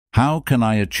How can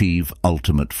I achieve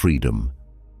ultimate freedom?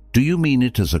 Do you mean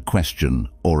it as a question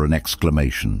or an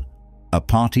exclamation? A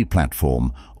party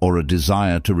platform or a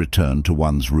desire to return to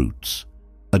one's roots?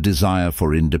 A desire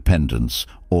for independence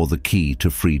or the key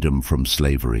to freedom from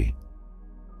slavery?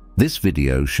 This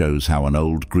video shows how an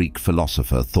old Greek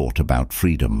philosopher thought about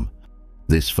freedom.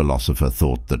 This philosopher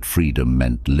thought that freedom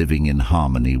meant living in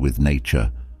harmony with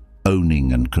nature,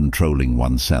 owning and controlling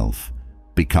oneself,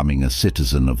 becoming a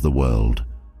citizen of the world,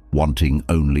 wanting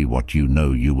only what you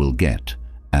know you will get,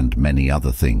 and many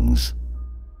other things.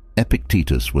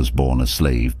 Epictetus was born a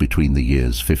slave between the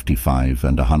years 55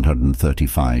 and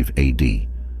 135 AD.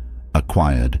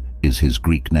 Acquired is his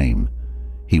Greek name.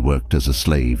 He worked as a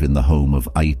slave in the home of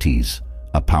Aeetes,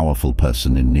 a powerful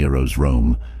person in Nero's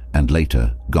Rome, and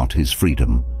later got his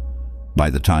freedom. By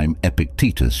the time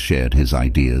Epictetus shared his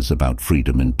ideas about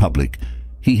freedom in public,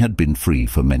 he had been free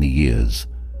for many years,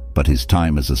 but his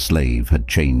time as a slave had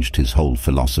changed his whole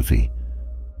philosophy.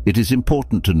 It is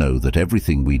important to know that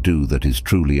everything we do that is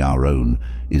truly our own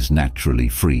is naturally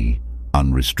free,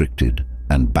 unrestricted,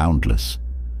 and boundless.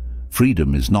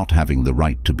 Freedom is not having the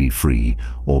right to be free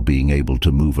or being able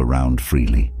to move around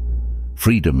freely.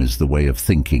 Freedom is the way of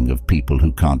thinking of people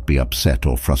who can't be upset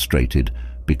or frustrated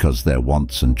because their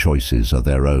wants and choices are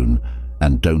their own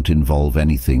and don't involve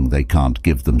anything they can't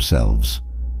give themselves.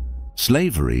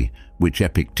 Slavery, which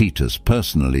Epictetus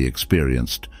personally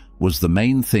experienced, was the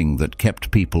main thing that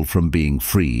kept people from being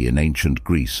free in ancient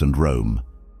Greece and Rome.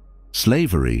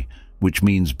 Slavery, which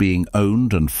means being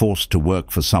owned and forced to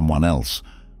work for someone else,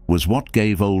 was what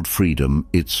gave old freedom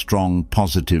its strong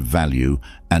positive value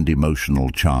and emotional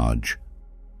charge.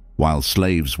 While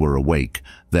slaves were awake,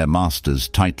 their masters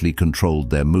tightly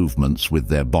controlled their movements with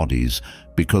their bodies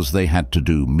because they had to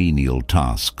do menial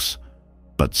tasks.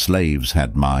 But slaves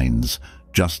had minds,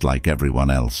 just like everyone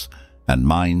else, and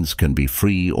minds can be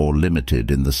free or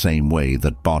limited in the same way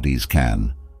that bodies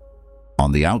can.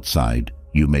 On the outside,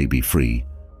 you may be free,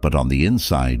 but on the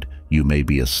inside, you may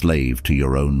be a slave to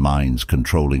your own mind's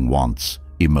controlling wants,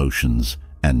 emotions,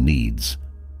 and needs.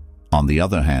 On the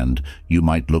other hand, you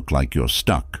might look like you're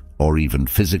stuck or even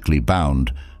physically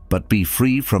bound, but be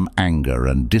free from anger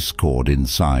and discord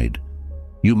inside.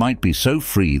 You might be so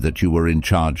free that you were in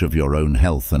charge of your own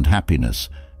health and happiness,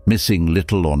 missing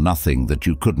little or nothing that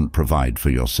you couldn't provide for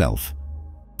yourself.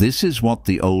 This is what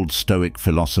the old Stoic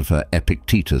philosopher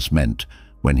Epictetus meant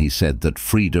when he said that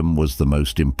freedom was the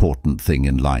most important thing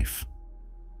in life.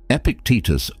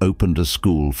 Epictetus opened a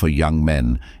school for young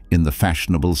men in the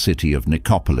fashionable city of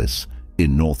Nicopolis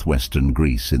in northwestern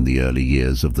Greece in the early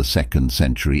years of the 2nd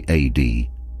century AD.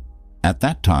 At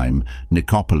that time,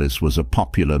 Nicopolis was a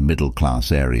popular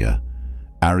middle-class area.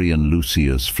 Arrian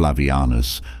Lucius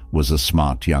Flavianus was a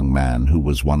smart young man who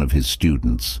was one of his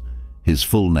students. His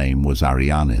full name was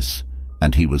Arrianus,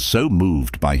 and he was so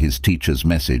moved by his teacher's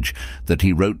message that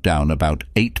he wrote down about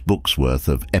 8 books worth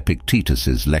of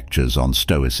Epictetus's lectures on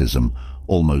Stoicism,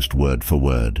 almost word for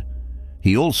word.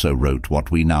 He also wrote what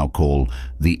we now call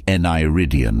the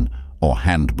Enchiridion, or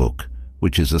handbook,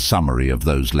 which is a summary of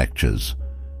those lectures.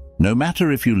 No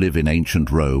matter if you live in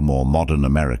ancient Rome or modern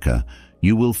America,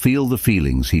 you will feel the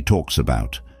feelings he talks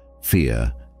about: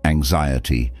 fear,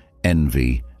 anxiety,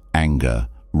 envy, anger,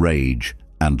 rage,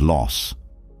 and loss.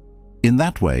 In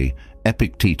that way,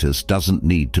 Epictetus doesn't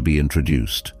need to be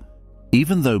introduced.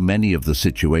 Even though many of the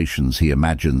situations he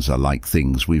imagines are like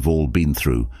things we've all been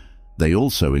through, they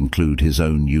also include his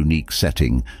own unique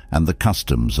setting and the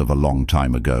customs of a long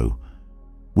time ago.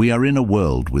 We are in a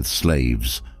world with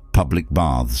slaves, public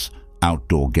baths,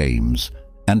 outdoor games,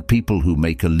 and people who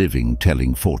make a living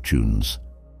telling fortunes.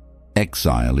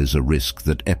 Exile is a risk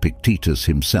that Epictetus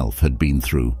himself had been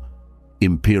through.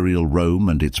 Imperial Rome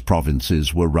and its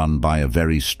provinces were run by a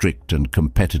very strict and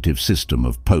competitive system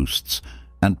of posts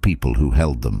and people who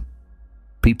held them.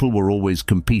 People were always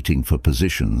competing for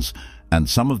positions, and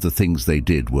some of the things they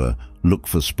did were look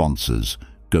for sponsors,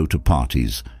 go to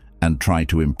parties, and try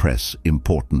to impress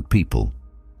important people.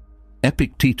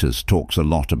 Epictetus talks a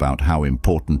lot about how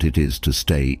important it is to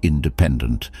stay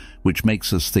independent, which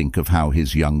makes us think of how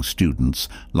his young students,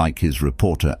 like his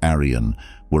reporter Arrian,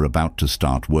 were about to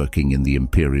start working in the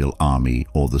imperial army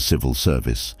or the civil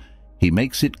service. He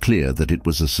makes it clear that it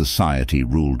was a society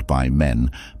ruled by men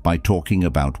by talking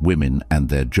about women and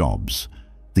their jobs.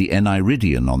 The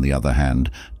Enchiridion, on the other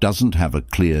hand, doesn't have a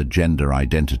clear gender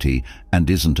identity and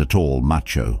isn't at all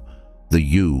macho. The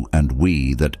you and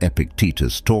we that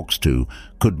Epictetus talks to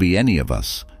could be any of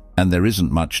us, and there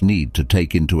isn't much need to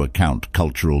take into account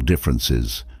cultural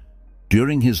differences.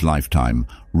 During his lifetime,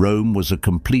 Rome was a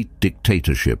complete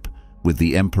dictatorship, with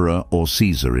the emperor or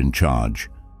Caesar in charge.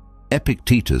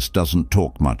 Epictetus doesn't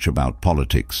talk much about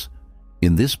politics.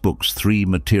 In this book's 3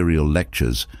 material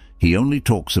lectures, he only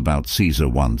talks about Caesar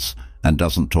once and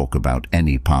doesn't talk about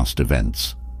any past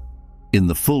events. In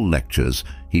the full lectures,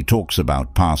 he talks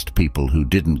about past people who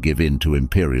didn't give in to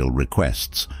imperial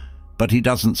requests, but he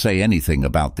doesn't say anything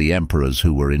about the emperors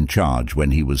who were in charge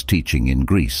when he was teaching in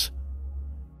Greece.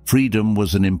 Freedom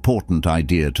was an important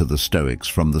idea to the Stoics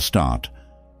from the start,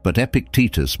 but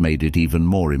Epictetus made it even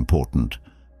more important,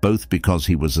 both because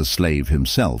he was a slave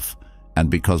himself and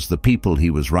because the people he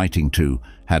was writing to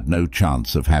had no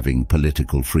chance of having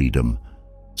political freedom.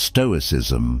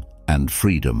 Stoicism and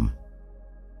freedom.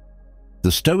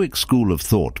 The Stoic school of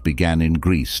thought began in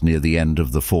Greece near the end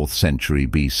of the 4th century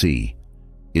BC.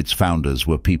 Its founders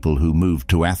were people who moved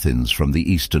to Athens from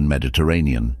the eastern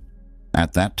Mediterranean.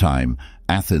 At that time,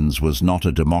 Athens was not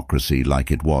a democracy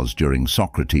like it was during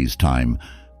Socrates' time,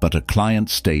 but a client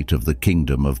state of the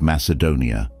Kingdom of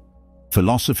Macedonia.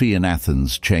 Philosophy in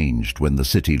Athens changed when the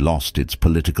city lost its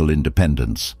political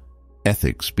independence.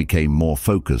 Ethics became more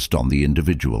focused on the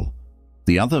individual.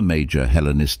 The other major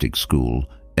Hellenistic school,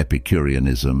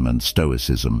 Epicureanism and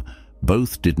Stoicism,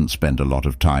 both didn't spend a lot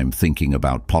of time thinking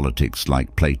about politics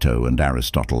like Plato and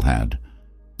Aristotle had.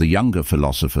 The younger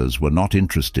philosophers were not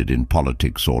interested in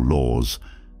politics or laws.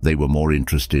 They were more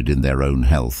interested in their own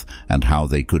health and how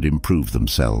they could improve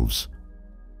themselves.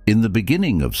 In the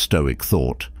beginning of Stoic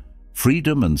thought,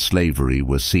 freedom and slavery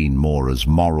were seen more as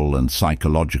moral and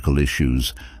psychological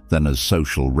issues than as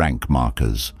social rank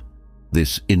markers.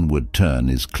 This inward turn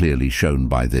is clearly shown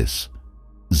by this.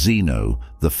 Zeno,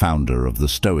 the founder of the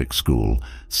Stoic school,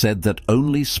 said that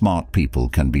only smart people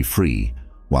can be free,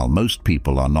 while most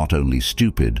people are not only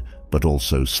stupid, but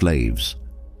also slaves.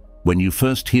 When you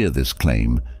first hear this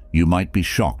claim, you might be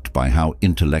shocked by how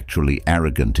intellectually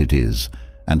arrogant it is,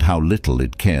 and how little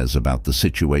it cares about the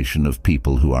situation of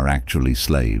people who are actually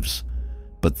slaves.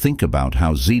 But think about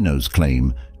how Zeno's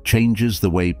claim changes the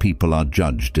way people are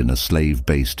judged in a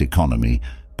slave-based economy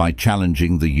by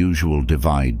challenging the usual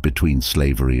divide between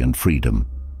slavery and freedom.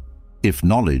 If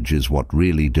knowledge is what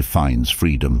really defines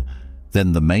freedom,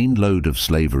 then the main load of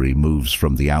slavery moves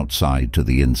from the outside to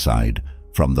the inside,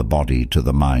 from the body to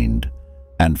the mind.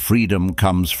 And freedom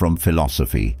comes from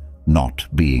philosophy, not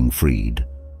being freed.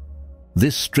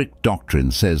 This strict doctrine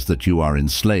says that you are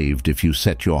enslaved if you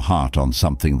set your heart on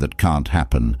something that can't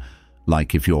happen,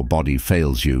 like if your body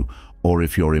fails you, or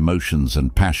if your emotions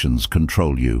and passions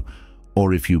control you,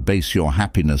 or if you base your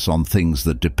happiness on things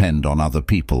that depend on other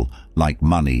people, like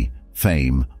money,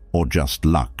 fame, or just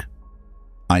luck.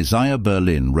 Isaiah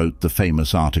Berlin wrote the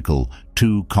famous article,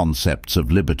 2 Concepts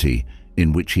of Liberty,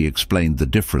 in which he explained the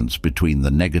difference between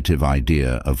the negative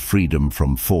idea of freedom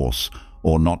from force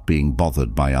or not being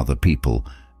bothered by other people,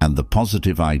 and the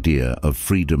positive idea of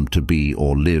freedom to be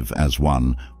or live as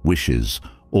one wishes,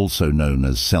 also known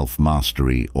as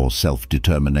self-mastery or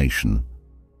self-determination.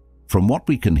 From what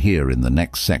we can hear in the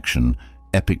next section,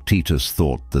 Epictetus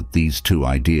thought that these 2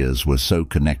 ideas were so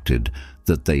connected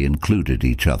that they included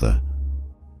each other.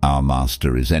 Our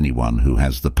master is anyone who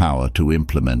has the power to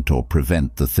implement or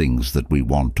prevent the things that we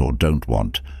want or don't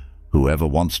want. Whoever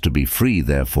wants to be free,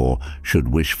 therefore, should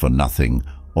wish for nothing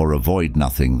or avoid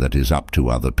nothing that is up to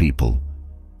other people.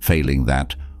 Failing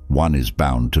that, one is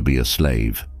bound to be a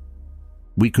slave.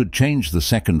 We could change the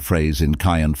second phrase in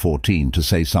Chion 14 to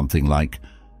say something like,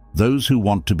 those who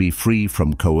want to be free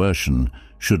from coercion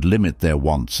should limit their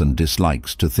wants and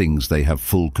dislikes to things they have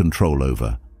full control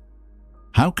over.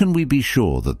 How can we be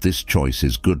sure that this choice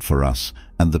is good for us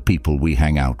and the people we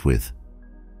hang out with?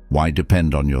 Why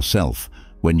depend on yourself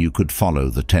when you could follow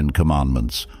the 10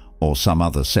 Commandments or some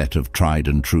other set of tried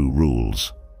and true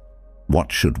rules?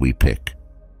 What should we pick?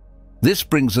 This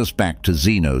brings us back to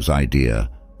Zeno's idea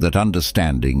that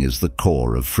understanding is the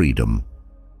core of freedom.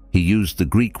 He used the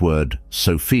Greek word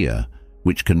sophia,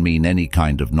 which can mean any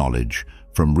kind of knowledge,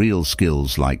 from real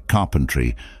skills like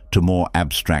carpentry to more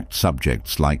abstract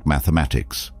subjects like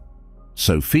mathematics.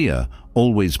 Sophia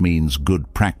always means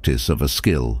good practice of a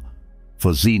skill.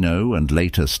 For Zeno and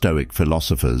later Stoic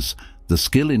philosophers, the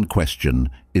skill in question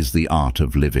is the art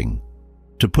of living.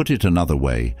 To put it another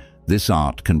way, this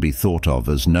art can be thought of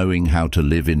as knowing how to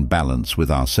live in balance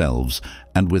with ourselves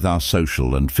and with our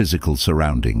social and physical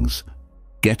surroundings.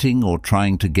 Getting or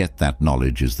trying to get that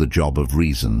knowledge is the job of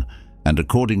reason, and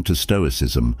according to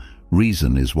Stoicism,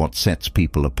 reason is what sets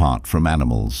people apart from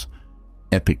animals.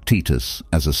 Epictetus,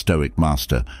 as a Stoic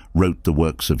master, wrote the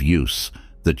works of use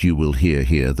that you will hear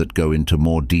here that go into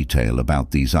more detail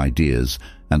about these ideas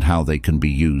and how they can be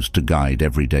used to guide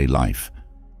everyday life.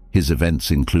 His events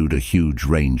include a huge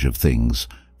range of things,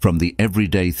 from the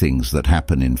everyday things that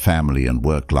happen in family and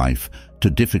work life to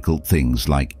difficult things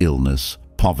like illness,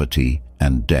 poverty,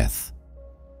 and death.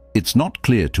 It's not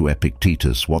clear to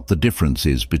Epictetus what the difference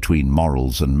is between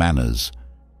morals and manners.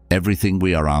 Everything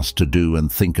we are asked to do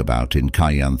and think about in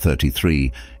Kaian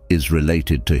 33 is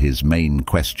related to his main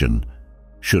question: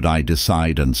 should I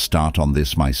decide and start on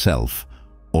this myself,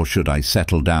 or should I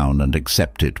settle down and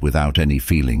accept it without any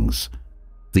feelings?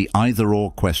 The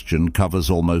either-or question covers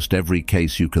almost every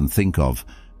case you can think of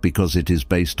because it is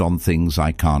based on things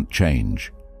I can't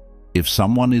change. If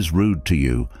someone is rude to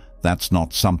you, that's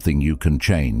not something you can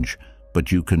change,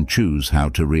 but you can choose how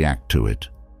to react to it.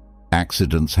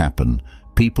 Accidents happen,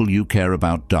 people you care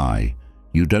about die,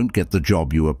 you don't get the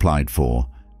job you applied for,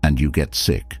 and you get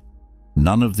sick.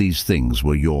 None of these things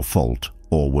were your fault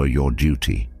or were your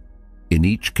duty. In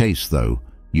each case, though,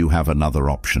 you have another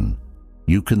option.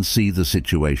 You can see the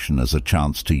situation as a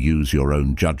chance to use your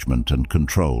own judgment and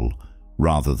control,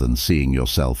 rather than seeing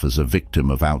yourself as a victim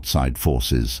of outside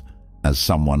forces, as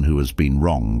someone who has been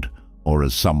wronged, or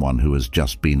as someone who has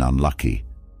just been unlucky.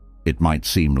 It might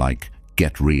seem like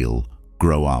get real,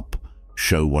 grow up,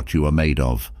 show what you are made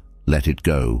of, let it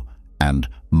go, and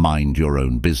mind your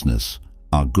own business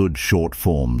are good short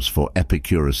forms for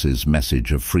Epicurus's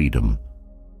message of freedom.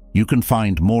 You can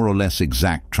find more or less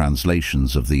exact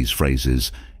translations of these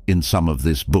phrases in some of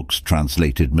this book's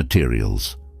translated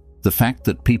materials. The fact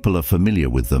that people are familiar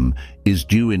with them is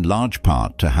due in large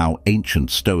part to how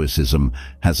ancient Stoicism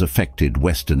has affected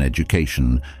Western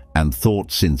education and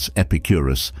thought since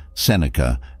Epicurus,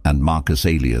 Seneca, and Marcus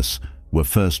Aurelius were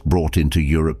first brought into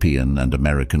European and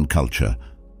American culture.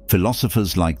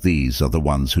 Philosophers like these are the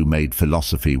ones who made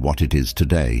philosophy what it is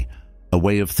today, a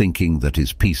way of thinking that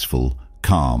is peaceful,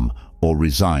 calm, or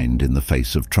resigned in the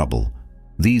face of trouble.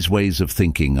 These ways of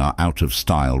thinking are out of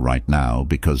style right now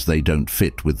because they don't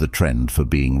fit with the trend for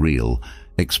being real,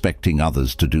 expecting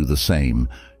others to do the same,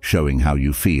 showing how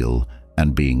you feel,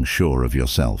 and being sure of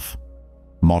yourself.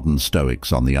 Modern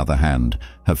Stoics, on the other hand,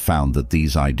 have found that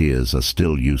these ideas are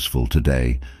still useful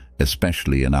today,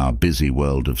 especially in our busy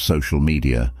world of social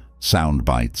media, sound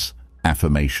bites,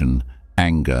 affirmation,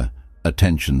 anger,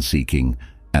 attention-seeking,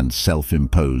 and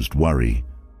self-imposed worry.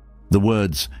 The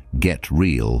words "get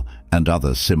real" and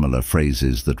other similar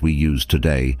phrases that we use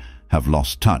today have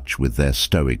lost touch with their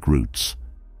Stoic roots.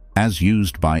 As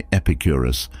used by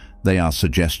Epicurus, they are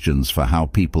suggestions for how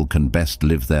people can best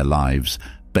live their lives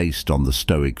based on the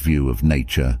Stoic view of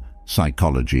nature,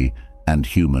 psychology, and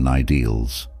human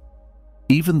ideals.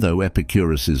 Even though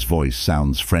Epicurus's voice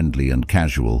sounds friendly and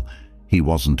casual, he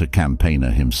wasn't a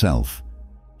campaigner himself.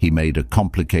 He made a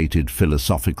complicated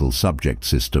philosophical subject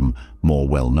system more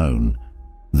well known.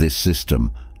 This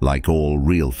system, like all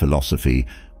real philosophy,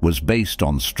 was based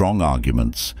on strong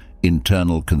arguments,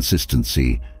 internal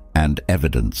consistency, and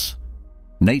evidence.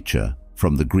 Nature,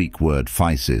 from the Greek word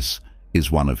physis,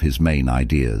 is one of his main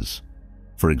ideas.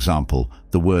 For example,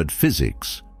 the word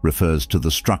physics refers to the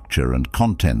structure and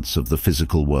contents of the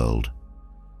physical world.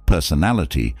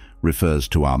 Personality refers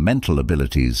to our mental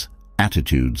abilities,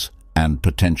 attitudes, and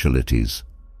potentialities.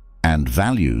 And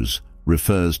values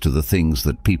refers to the things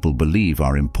that people believe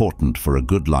are important for a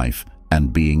good life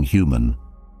and being human.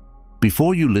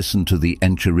 Before you listen to the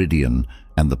Enchiridion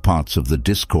and the parts of the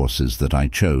discourses that I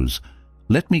chose,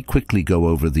 let me quickly go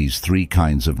over these three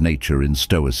kinds of nature in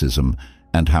Stoicism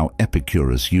and how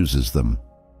Epicurus uses them.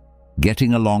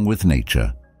 Getting along with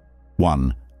nature.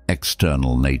 1.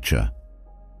 External nature.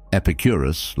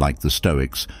 Epicurus, like the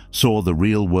Stoics, saw the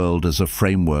real world as a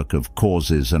framework of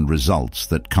causes and results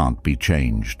that can't be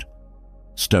changed.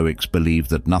 Stoics believe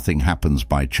that nothing happens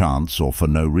by chance or for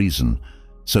no reason,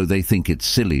 so they think it's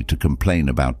silly to complain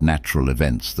about natural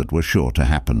events that were sure to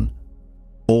happen.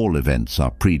 All events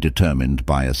are predetermined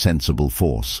by a sensible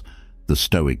force, the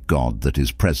Stoic God that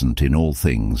is present in all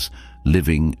things,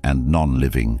 living and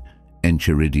non-living.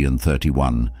 Enchiridion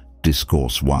 31,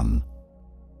 Discourse 1.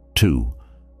 2.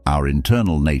 Our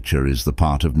internal nature is the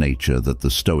part of nature that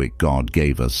the Stoic God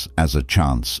gave us as a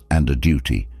chance and a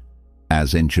duty.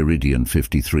 As Enchiridion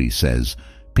 53 says,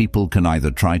 people can either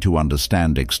try to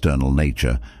understand external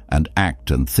nature and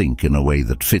act and think in a way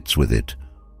that fits with it,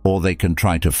 or they can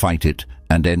try to fight it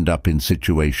and end up in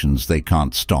situations they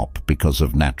can't stop because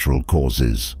of natural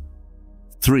causes.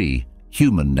 3.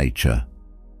 Human nature.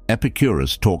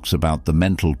 Epicurus talks about the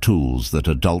mental tools that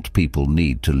adult people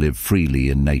need to live freely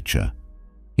in nature.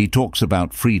 He talks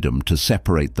about freedom to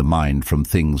separate the mind from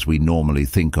things we normally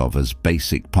think of as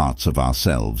basic parts of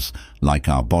ourselves, like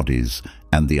our bodies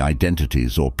and the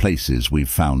identities or places we've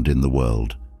found in the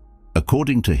world.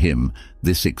 According to him,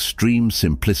 this extreme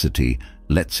simplicity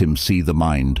lets him see the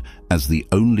mind as the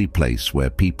only place where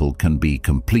people can be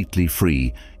completely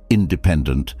free,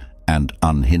 independent, and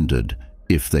unhindered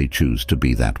if they choose to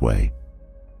be that way.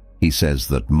 He says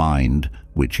that mind,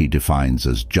 which he defines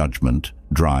as judgment,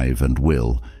 drive, and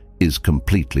will, is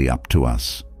completely up to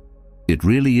us. It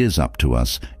really is up to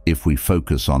us if we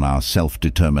focus on our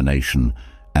self-determination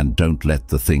and don't let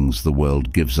the things the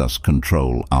world gives us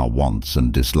control our wants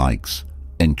and dislikes.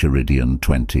 Enchiridion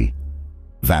 20.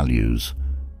 Values.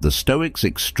 The Stoics'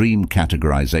 extreme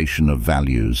categorization of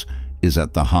values is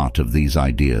at the heart of these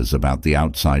ideas about the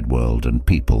outside world and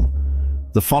people.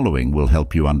 The following will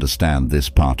help you understand this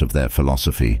part of their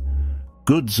philosophy.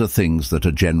 Goods are things that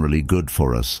are generally good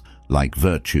for us, like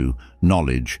virtue,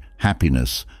 knowledge,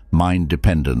 happiness, mind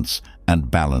dependence,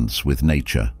 and balance with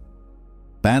nature.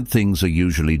 Bad things are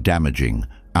usually damaging,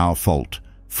 our fault,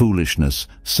 foolishness,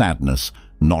 sadness,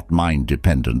 not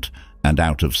mind-dependent, and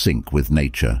out of sync with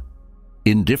nature.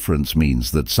 Indifference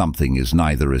means that something is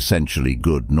neither essentially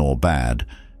good nor bad,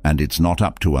 and it's not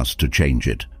up to us to change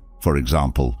it. For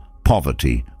example,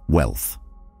 poverty, wealth.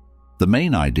 The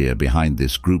main idea behind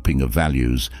this grouping of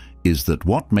values is that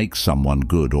what makes someone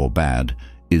good or bad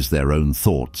is their own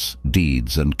thoughts,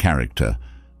 deeds, and character,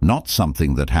 not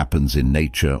something that happens in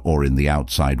nature or in the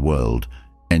outside world.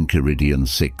 Enchiridion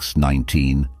 6,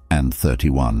 19 and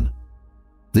 31.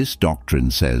 This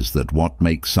doctrine says that what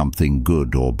makes something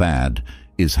good or bad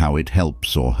is how it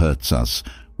helps or hurts us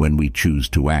when we choose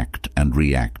to act and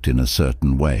react in a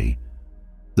certain way.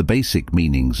 The basic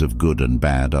meanings of good and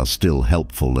bad are still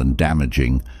helpful and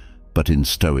damaging, but in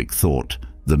Stoic thought,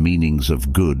 the meanings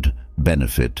of good,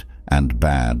 benefit, and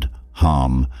bad,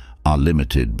 harm, are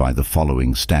limited by the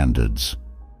following standards.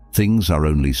 Things are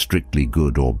only strictly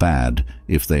good or bad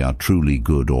if they are truly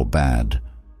good or bad.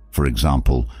 For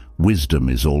example, wisdom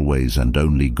is always and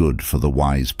only good for the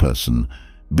wise person.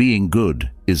 Being good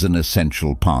is an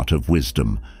essential part of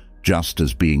wisdom, just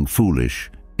as being foolish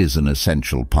is an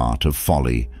essential part of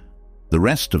folly. The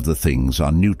rest of the things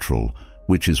are neutral,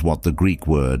 which is what the Greek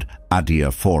word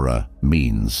adiaphora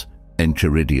means.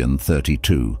 Enchiridion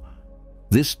 32.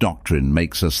 This doctrine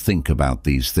makes us think about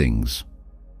these things.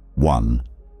 1.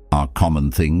 Are common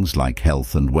things like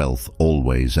health and wealth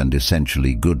always and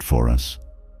essentially good for us?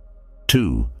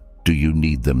 2. Do you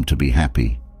need them to be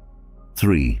happy?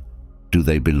 3. Do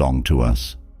they belong to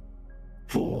us?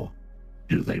 4.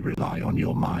 Do they rely on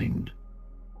your mind?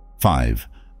 5.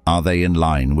 Are they in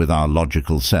line with our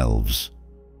logical selves?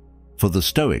 For the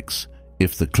Stoics,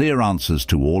 if the clear answers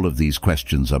to all of these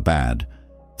questions are bad,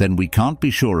 then we can't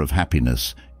be sure of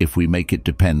happiness if we make it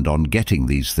depend on getting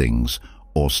these things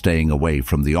or staying away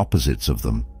from the opposites of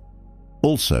them.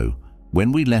 Also,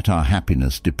 when we let our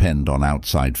happiness depend on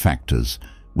outside factors,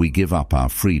 we give up our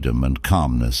freedom and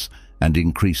calmness and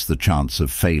increase the chance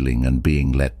of failing and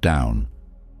being let down.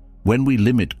 When we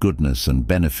limit goodness and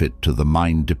benefit to the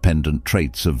mind-dependent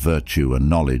traits of virtue and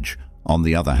knowledge, on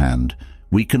the other hand,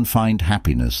 we can find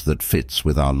happiness that fits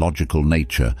with our logical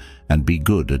nature and be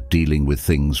good at dealing with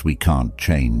things we can't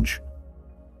change.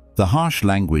 The harsh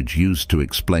language used to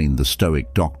explain the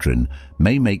Stoic doctrine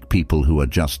may make people who are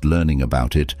just learning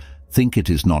about it think it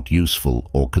is not useful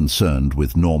or concerned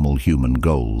with normal human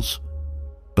goals.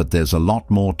 But there's a lot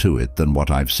more to it than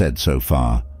what I've said so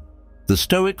far. The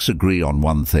Stoics agree on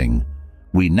one thing: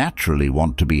 we naturally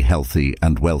want to be healthy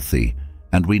and wealthy,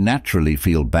 and we naturally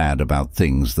feel bad about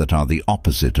things that are the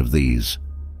opposite of these.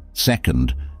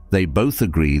 Second, they both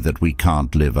agree that we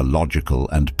can't live a logical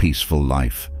and peaceful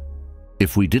life.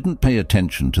 If we didn't pay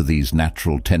attention to these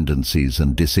natural tendencies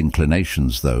and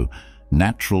disinclinations, though,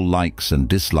 natural likes and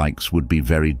dislikes would be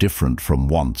very different from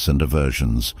wants and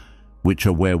aversions, which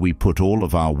are where we put all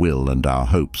of our will and our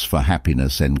hopes for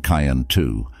happiness in Enchiridion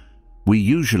 2. We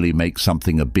usually make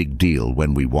something a big deal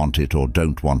when we want it or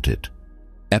don't want it.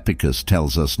 Epicus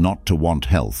tells us not to want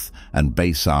health and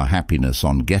base our happiness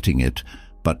on getting it,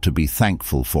 but to be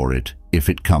thankful for it if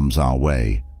it comes our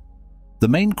way. The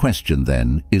main question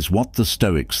then is what the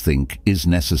Stoics think is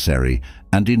necessary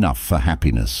and enough for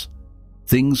happiness.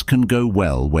 Things can go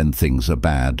well when things are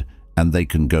bad, and they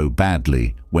can go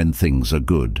badly when things are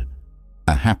good.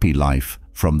 A happy life,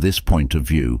 from this point of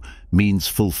view, means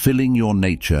fulfilling your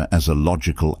nature as a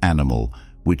logical animal,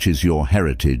 which is your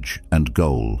heritage and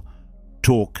goal.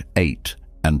 Talk 8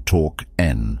 and Talk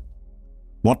N.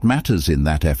 What matters in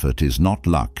that effort is not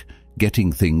luck,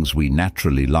 getting things we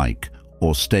naturally like,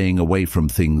 or staying away from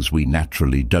things we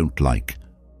naturally don't like.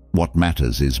 What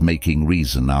matters is making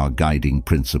reason our guiding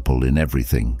principle in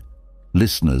everything.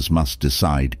 Listeners must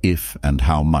decide if and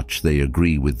how much they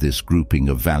agree with this grouping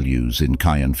of values in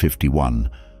Enchiridion 51,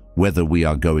 whether we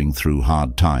are going through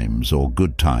hard times or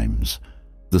good times.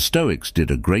 The Stoics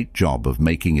did a great job of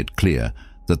making it clear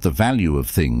that the value of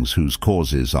things whose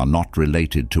causes are not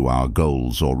related to our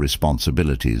goals or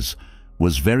responsibilities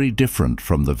was very different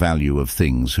from the value of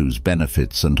things whose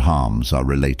benefits and harms are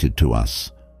related to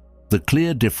us. The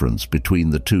clear difference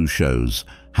between the two shows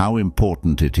how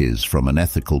important it is from an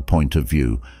ethical point of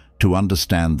view to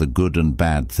understand the good and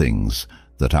bad things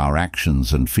that our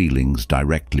actions and feelings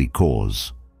directly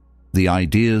cause. The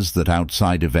ideas that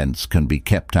outside events can be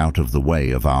kept out of the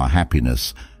way of our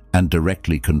happiness and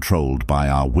directly controlled by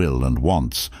our will and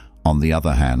wants, on the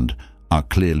other hand, are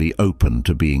clearly open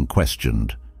to being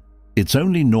questioned. It's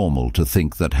only normal to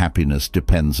think that happiness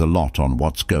depends a lot on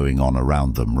what's going on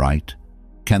around them, right?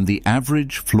 Can the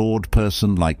average, flawed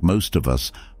person like most of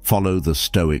us follow the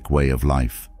Stoic way of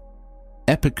life?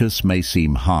 Epicus may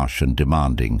seem harsh and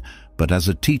demanding, but as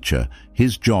a teacher,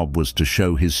 his job was to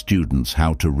show his students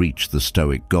how to reach the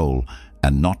Stoic goal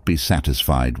and not be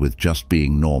satisfied with just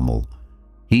being normal.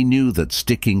 He knew that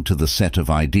sticking to the set of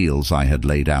ideals I had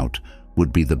laid out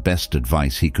would be the best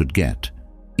advice he could get,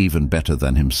 even better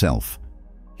than himself.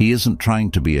 He isn't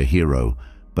trying to be a hero,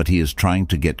 but he is trying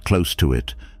to get close to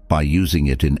it by using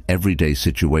it in everyday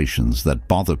situations that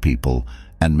bother people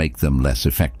and make them less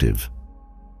effective.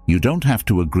 You don't have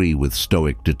to agree with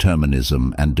Stoic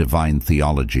determinism and divine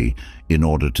theology in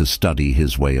order to study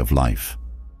his way of life.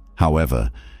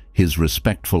 However, his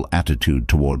respectful attitude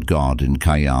toward God in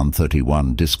Caian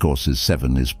 31 Discourses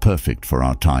 7 is perfect for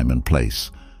our time and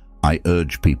place. I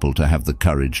urge people to have the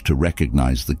courage to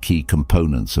recognize the key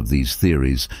components of these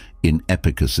theories in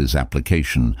Epicus's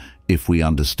application if we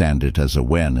understand it as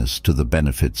awareness to the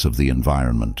benefits of the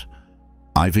environment.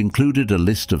 I've included a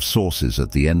list of sources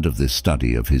at the end of this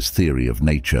study of his theory of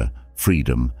nature,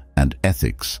 freedom, and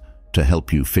ethics to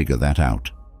help you figure that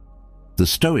out. The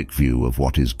Stoic view of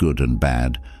what is good and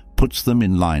bad puts them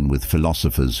in line with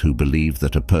philosophers who believe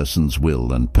that a person's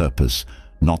will and purpose,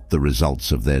 not the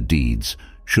results of their deeds,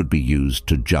 should be used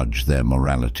to judge their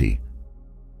morality.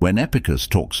 When Epicus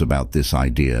talks about this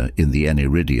idea in the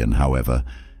Enchiridion, however,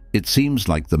 it seems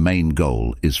like the main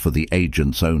goal is for the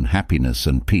agent's own happiness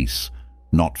and peace,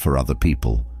 not for other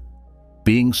people.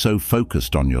 Being so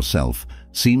focused on yourself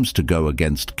seems to go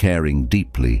against caring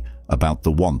deeply about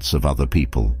the wants of other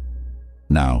people.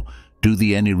 Now, do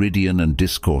the Enchiridion and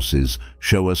Discourses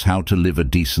show us how to live a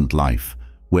decent life,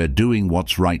 where doing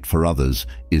what's right for others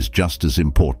is just as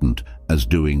important as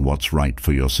doing what's right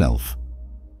for yourself?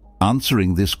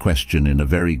 Answering this question in a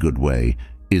very good way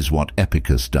is what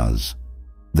Epicus does.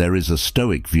 There is a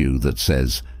Stoic view that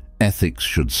says ethics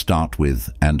should start with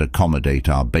and accommodate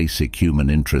our basic human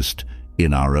interest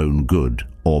in our own good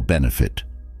or benefit.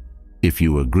 If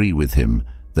you agree with him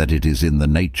that it is in the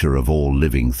nature of all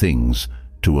living things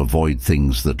to avoid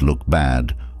things that look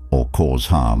bad or cause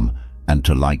harm, and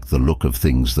to like the look of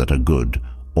things that are good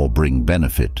or bring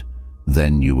benefit,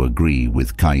 then you agree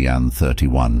with Caian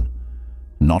 31.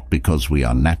 Not because we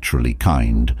are naturally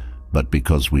kind, but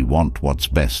because we want what's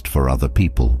best for other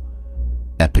people.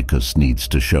 Epicus needs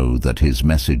to show that his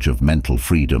message of mental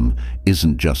freedom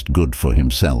isn't just good for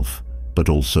himself, but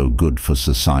also good for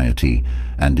society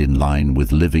and in line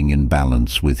with living in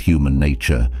balance with human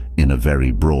nature in a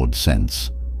very broad sense.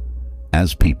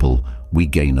 As people, we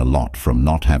gain a lot from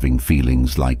not having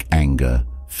feelings like anger,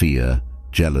 fear,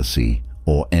 jealousy,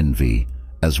 or envy,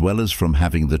 as well as from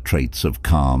having the traits of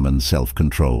calm and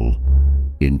self-control.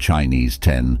 In Chinese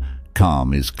 10,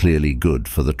 calm is clearly good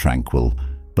for the tranquil,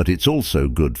 but it's also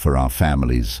good for our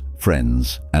families,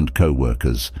 friends, and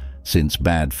co-workers, since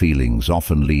bad feelings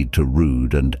often lead to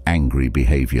rude and angry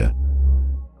behavior.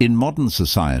 In modern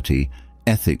society,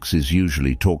 ethics is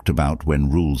usually talked about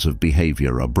when rules of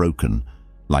behavior are broken,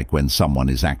 like when someone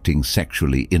is acting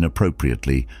sexually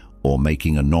inappropriately or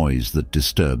making a noise that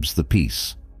disturbs the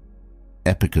peace.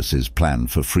 Epicus's plan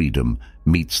for freedom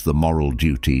meets the moral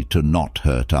duty to not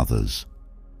hurt others.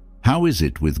 How is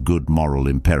it with good moral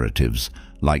imperatives,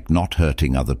 like not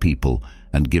hurting other people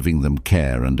and giving them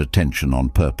care and attention on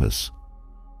purpose?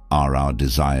 Are our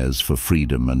desires for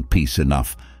freedom and peace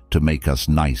enough to make us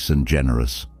nice and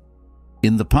generous?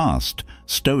 In the past,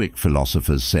 Stoic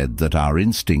philosophers said that our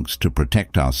instincts to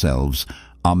protect ourselves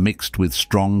are mixed with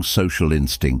strong social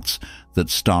instincts that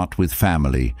start with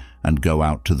family and go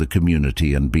out to the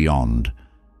community and beyond.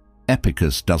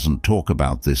 Epicus doesn't talk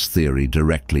about this theory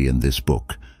directly in this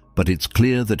book, but it's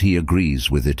clear that he agrees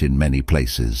with it in many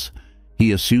places.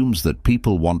 He assumes that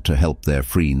people want to help their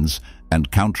friends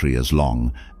and country as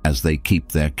long as they keep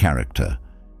their character.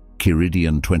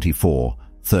 Enchiridion 24,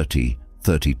 30,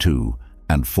 32,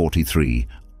 and 43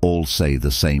 all say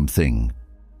the same thing.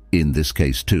 In this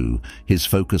case too, his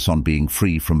focus on being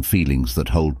free from feelings that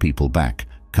hold people back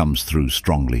comes through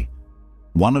strongly.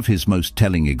 One of his most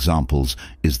telling examples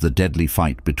is the deadly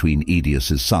fight between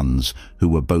Oedipus's sons, who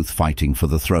were both fighting for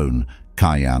the throne,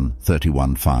 Chion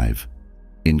 31:5.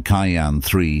 In Chion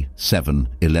 3, 7,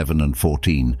 11 and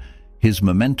 14, his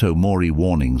memento mori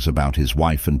warnings about his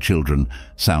wife and children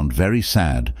sound very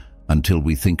sad until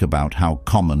we think about how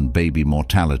common baby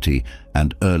mortality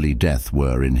and early death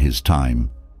were in his time.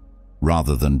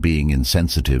 Rather than being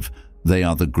insensitive, they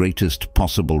are the greatest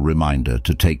possible reminder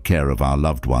to take care of our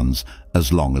loved ones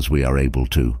as long as we are able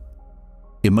to.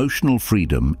 Emotional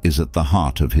freedom is at the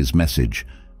heart of his message,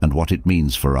 and what it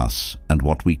means for us and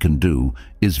what we can do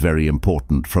is very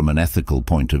important from an ethical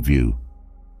point of view.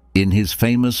 In his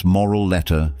famous moral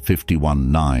letter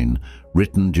 51:9,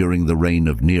 written during the reign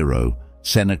of Nero,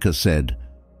 Seneca said,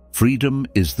 "Freedom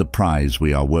is the prize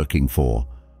we are working for,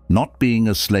 not being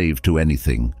a slave to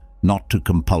anything, not to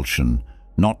compulsion,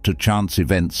 not to chance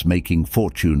events making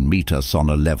fortune meet us on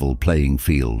a level playing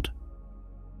field."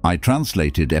 I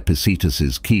translated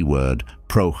Epictetus's keyword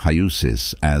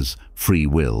prohaiousis as free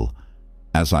will.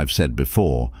 As I've said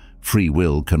before, free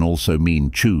will can also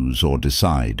mean choose or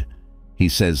decide. He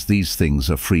says these things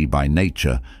are free by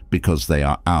nature because they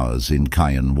are ours in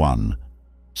Chion 1.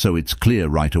 So it's clear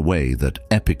right away that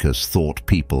Epictetus thought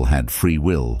people had free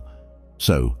will.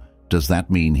 So, does that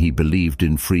mean he believed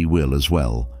in free will as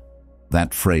well?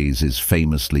 That phrase is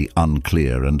famously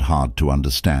unclear and hard to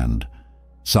understand.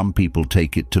 Some people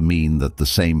take it to mean that the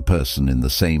same person in the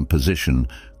same position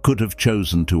could have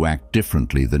chosen to act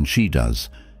differently than she does,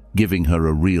 giving her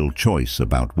a real choice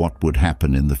about what would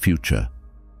happen in the future.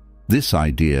 This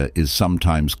idea is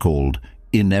sometimes called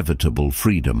inevitable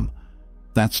freedom.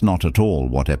 That's not at all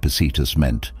what Epictetus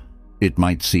meant. It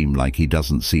might seem like he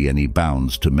doesn't see any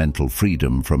bounds to mental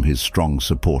freedom from his strong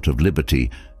support of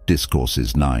liberty,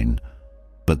 Discourses 9.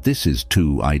 But this is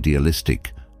too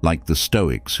idealistic, like the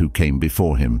Stoics who came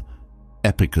before him.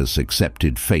 Epictetus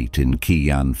accepted fate in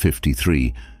Chion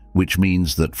 53, which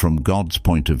means that from God's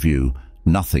point of view,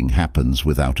 nothing happens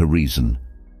without a reason.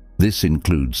 This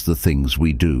includes the things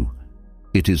we do.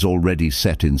 It is already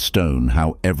set in stone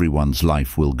how everyone's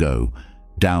life will go,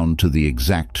 down to the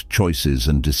exact choices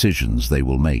and decisions they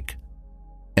will make.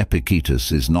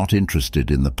 Epictetus is not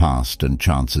interested in the past and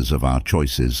chances of our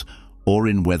choices, or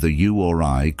in whether you or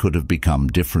I could have become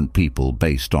different people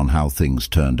based on how things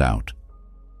turned out.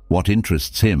 What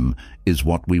interests him is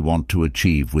what we want to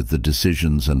achieve with the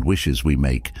decisions and wishes we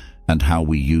make, and how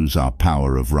we use our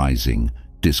power of rising,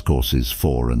 Discourses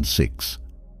 4 and 6.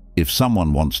 If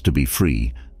someone wants to be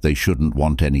free, they shouldn't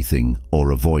want anything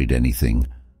or avoid anything.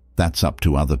 That's up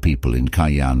to other people in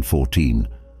Chion 14.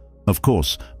 Of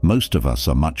course, most of us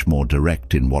are much more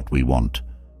direct in what we want.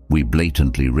 We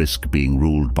blatantly risk being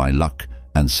ruled by luck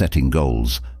and setting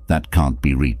goals that can't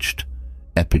be reached.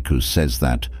 Epictetus says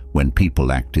that when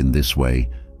people act in this way,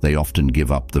 they often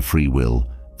give up the free will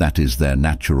that is their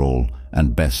natural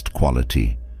and best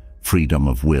quality. Freedom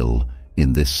of will,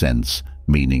 in this sense,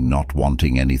 meaning not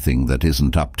wanting anything that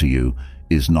isn't up to you,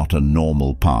 is not a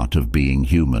normal part of being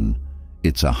human.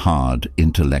 It's a hard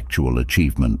intellectual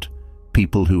achievement.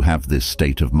 People who have this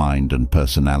state of mind and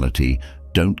personality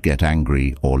don't get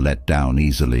angry or let down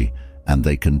easily, and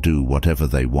they can do whatever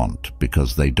they want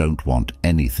because they don't want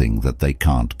anything that they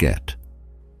can't get.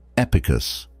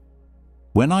 Epictetus.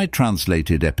 When I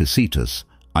translated Epictetus,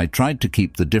 I tried to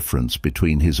keep the difference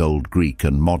between his Old Greek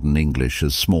and modern English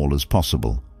as small as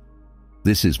possible.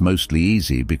 This is mostly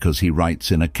easy because he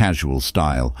writes in a casual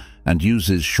style and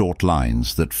uses short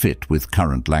lines that fit with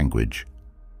current language.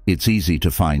 It's easy to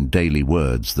find daily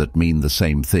words that mean the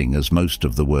same thing as most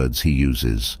of the words he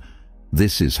uses.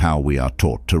 This is how we are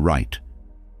taught to write.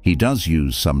 He does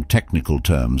use some technical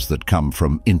terms that come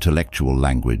from intellectual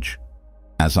language.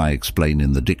 As I explain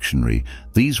in the dictionary,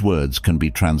 these words can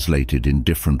be translated in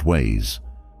different ways.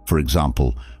 For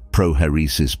example,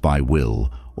 prohairesis by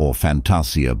will or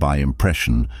fantasia by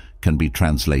impression can be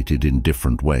translated in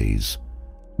different ways.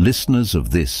 Listeners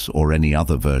of this or any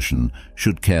other version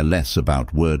should care less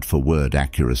about word-for-word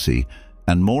accuracy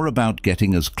and more about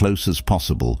getting as close as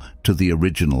possible to the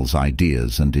original's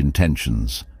ideas and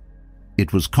intentions.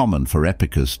 It was common for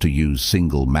Epictetus to use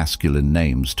single masculine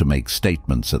names to make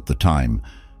statements at the time,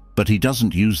 but he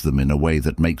doesn't use them in a way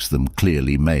that makes them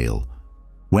clearly male.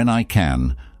 When I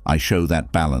can, I show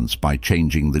that balance by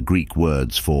changing the Greek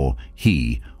words for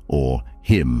he or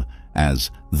him as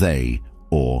they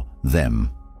or them.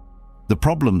 The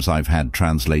problems I've had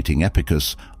translating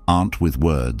Epictetus aren't with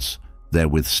words, they're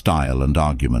with style and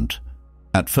argument.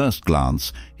 At first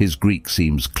glance, his Greek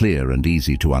seems clear and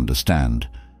easy to understand,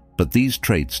 but these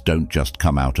traits don't just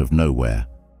come out of nowhere.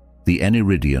 The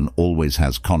enchiridion always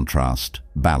has contrast,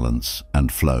 balance,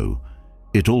 and flow.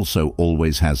 It also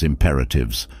always has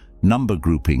imperatives, number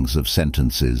groupings of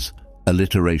sentences,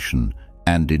 alliteration,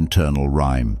 and internal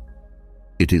rhyme.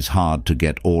 It is hard to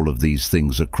get all of these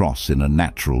things across in a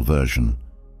natural version.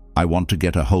 I want to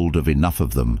get a hold of enough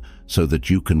of them so that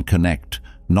you can connect,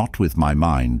 not with my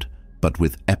mind, but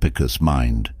with Epicus'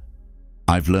 mind.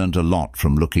 I've learned a lot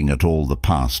from looking at all the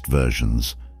past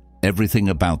versions. Everything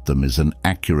about them is an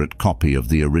accurate copy of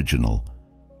the original.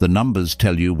 The numbers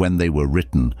tell you when they were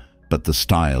written, but the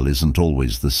style isn't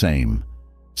always the same,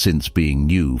 since being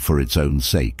new for its own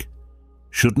sake.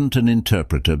 Shouldn't an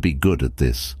interpreter be good at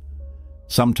this?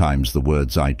 Sometimes the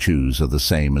words I choose are the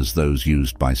same as those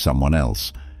used by someone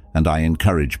else, and I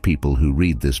encourage people who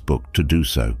read this book to do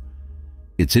so.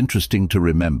 It's interesting to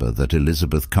remember that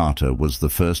Elizabeth Carter was the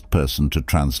first person to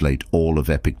translate all of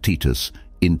Epictetus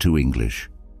into English.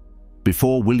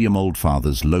 Before William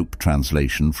Oldfather's Lope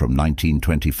translation from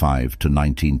 1925 to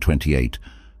 1928,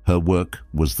 her work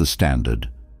was the standard.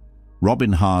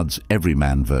 Robin Hard's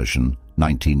Everyman version,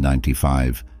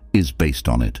 1995, is based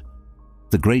on it.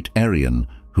 The great Arian,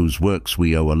 whose works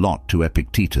we owe a lot to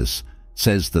Epictetus,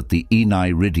 says that the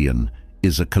enchiridion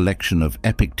is a collection of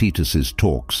Epictetus's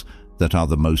talks that are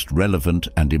the most relevant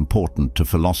and important to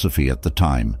philosophy at the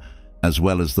time, as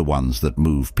well as the ones that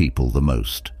move people the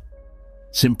most.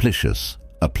 Simplicius,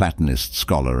 a Platonist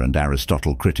scholar and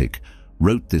Aristotle critic,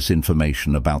 wrote this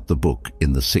information about the book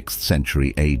in the 6th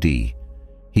century AD.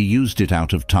 He used it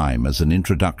out of time as an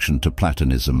introduction to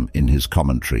Platonism in his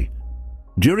commentary.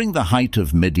 During the height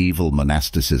of medieval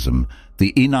monasticism,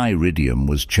 the enchiridion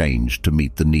was changed to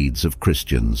meet the needs of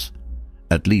Christians.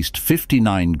 At least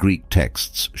 59 Greek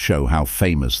texts show how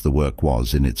famous the work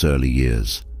was in its early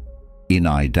years.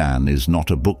 Enchiridion is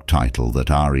not a book title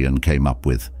that Arian came up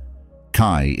with.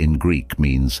 Kai in Greek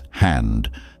means hand,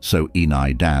 so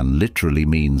enchiridion literally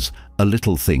means a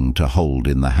little thing to hold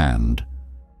in the hand.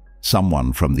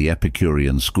 Someone from the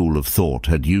Epicurean school of thought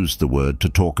had used the word to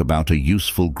talk about a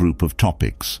useful group of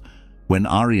topics. When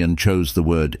Arian chose the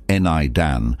word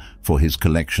enchiridion for his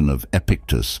collection of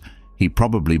Epictetus, he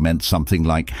probably meant something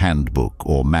like handbook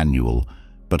or manual,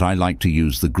 but I like to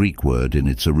use the Greek word in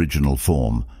its original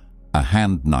form. A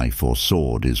hand knife or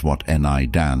sword is what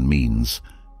enchiridion means.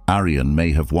 Arian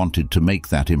may have wanted to make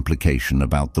that implication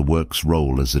about the work's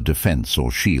role as a defense or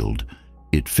shield.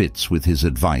 It fits with his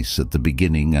advice at the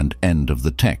beginning and end of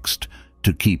the text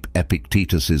to keep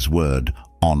Epictetus's word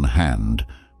on hand,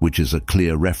 which is a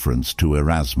clear reference to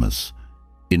Erasmus.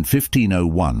 In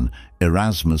 1501,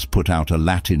 Erasmus put out a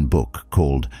Latin book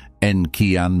called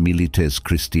Enchiridion Milites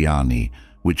Christiani,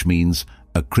 which means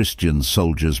a Christian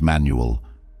soldier's manual.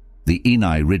 The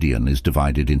enchiridion is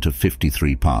divided into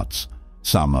 53 parts.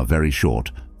 Some are very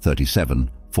short, 37,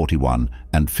 41,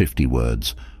 and 50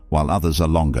 words, while others are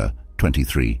longer,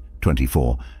 23,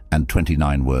 24, and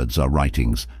 29 words are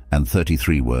writings, and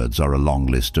 33 words are a long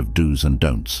list of do's and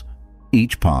don'ts.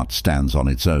 Each part stands on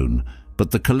its own,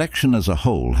 but the collection as a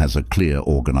whole has a clear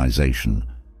organization.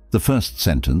 The first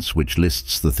sentence, which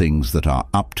lists the things that are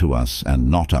up to us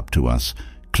and not up to us,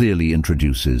 clearly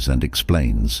introduces and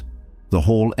explains. The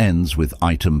whole ends with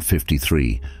item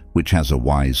 53, which has a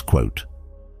wise quote.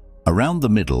 Around the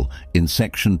middle, in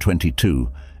section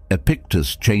 22,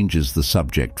 Epictetus changes the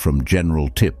subject from general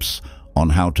tips on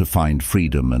how to find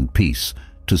freedom and peace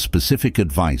to specific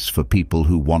advice for people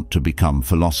who want to become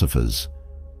philosophers.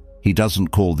 He doesn't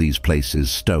call these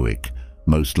places Stoic,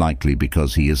 most likely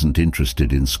because he isn't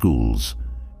interested in schools.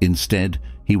 Instead,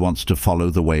 he wants to follow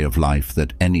the way of life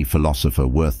that any philosopher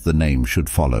worth the name should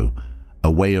follow,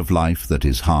 a way of life that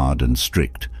is hard and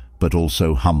strict, but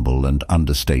also humble and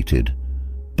understated.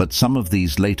 But some of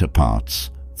these later parts,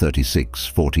 36,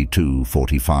 42,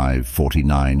 45,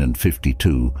 49, and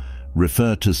 52,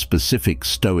 refer to specific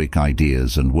Stoic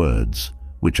ideas and words,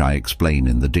 which I explain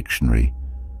in the dictionary.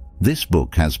 This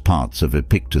book has parts of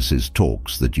Epictetus's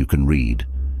talks that you can read.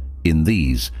 In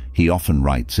these, he often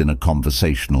writes in a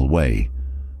conversational way.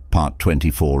 Part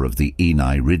 24 of the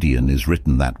enchiridion is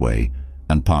written that way,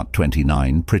 and Part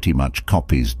 29 pretty much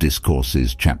copies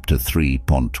Discourses chapter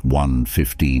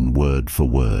 3.115 word for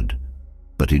word.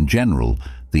 But in general,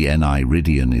 the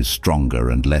enchiridion is stronger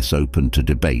and less open to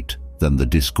debate than the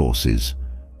Discourses.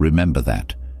 Remember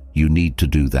that. You need to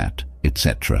do that,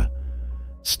 etc.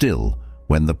 Still,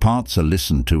 when the parts are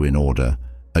listened to in order,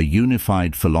 a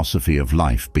unified philosophy of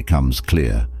life becomes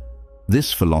clear.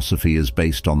 This philosophy is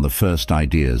based on the first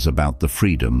ideas about the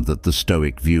freedom that the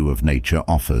Stoic view of nature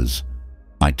offers.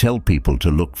 I tell people to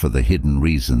look for the hidden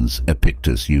reasons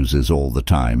Epictetus uses all the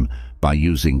time by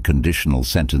using conditional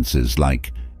sentences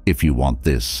like, if you want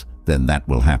this, then that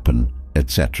will happen,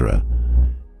 etc.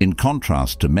 In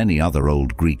contrast to many other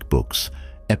old Greek books,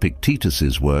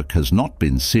 Epictetus's work has not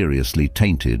been seriously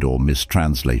tainted or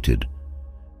mistranslated.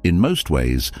 In most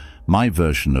ways, my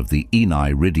version of the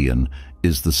Enchiridion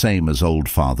is the same as Old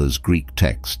Father's Greek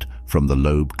text from the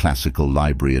Loeb Classical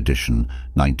Library edition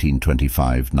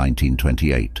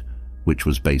 1925-1928, which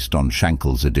was based on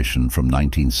Schenkel's edition from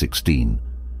 1916.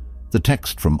 The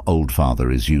text from Old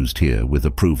Father is used here with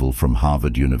approval from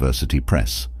Harvard University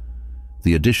Press.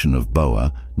 The edition of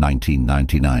Boa,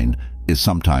 1999, is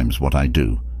sometimes what I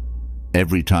do.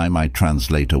 Every time I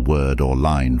translate a word or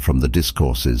line from the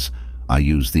discourses, I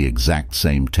use the exact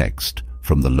same text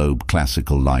from the Loeb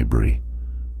Classical Library.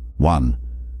 1.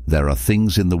 There are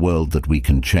things in the world that we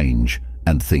can change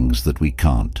and things that we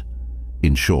can't.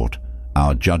 In short,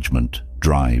 our judgment,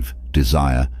 drive,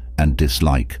 desire, and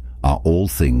dislike are all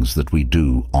things that we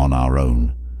do on our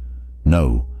own.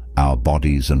 No, our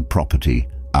bodies and property,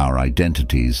 our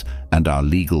identities, and our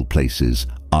legal places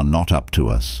are not up to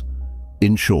us.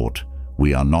 In short,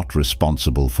 we are not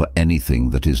responsible for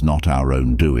anything that is not our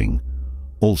own doing.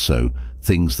 Also,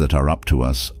 things that are up to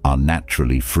us are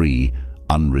naturally free,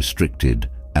 unrestricted,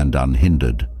 and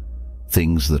unhindered.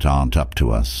 Things that aren't up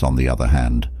to us, on the other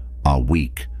hand, are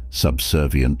weak,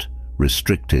 subservient,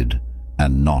 restricted,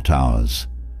 and not ours.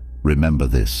 Remember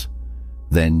this.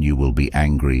 Then you will be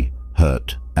angry,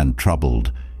 hurt, and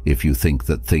troubled if you think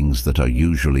that things that are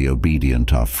usually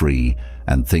obedient are free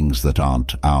and things that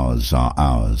aren't ours are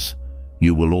ours.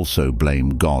 You will also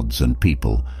blame gods and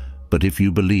people, but if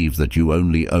you believe that you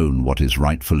only own what is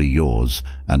rightfully yours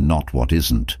and not what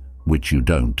isn't, which you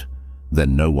don't,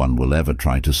 then no one will ever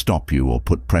try to stop you or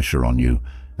put pressure on you,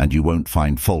 and you won't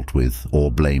find fault with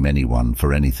or blame anyone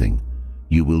for anything.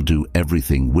 You will do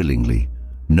everything willingly.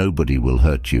 Nobody will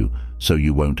hurt you, so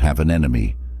you won't have an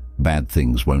enemy. Bad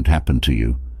things won't happen to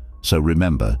you. So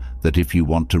remember that if you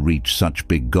want to reach such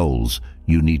big goals,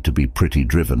 you need to be pretty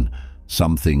driven.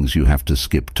 Some things you have to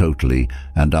skip totally,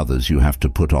 and others you have to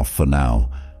put off for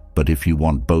now. But if you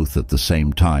want both at the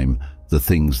same time, the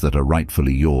things that are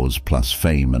rightfully yours plus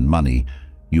fame and money,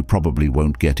 you probably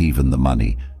won't get even the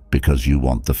money because you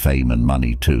want the fame and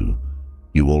money too.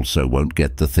 You also won't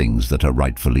get the things that are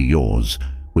rightfully yours,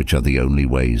 which are the only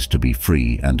ways to be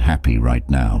free and happy right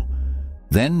now.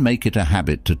 Then make it a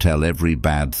habit to tell every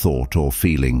bad thought or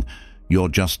feeling, "You're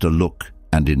just a look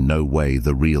and in no way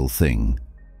the real thing."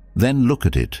 Then look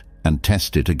at it and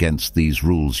test it against these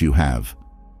rules you have.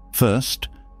 First,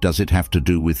 does it have to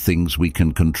do with things we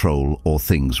can control or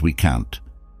things we can't?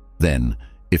 Then,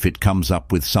 if it comes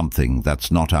up with something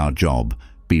that's not our job,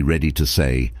 be ready to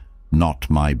say, "Not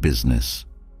my business."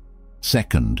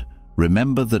 Second,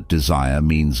 remember that desire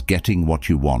means getting what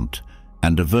you want,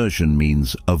 and aversion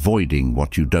means avoiding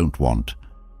what you don't want.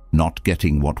 Not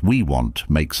getting what we want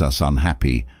makes us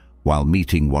unhappy, while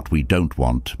meeting what we don't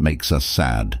want makes us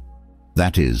sad.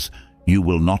 That is, you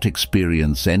will not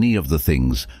experience any of the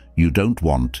things you don't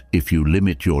want if you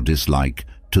limit your dislike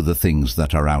to the things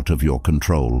that are out of your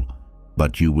control.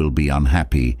 But you will be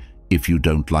unhappy if you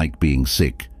don't like being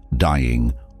sick,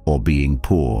 dying, or being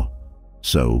poor.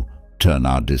 So, turn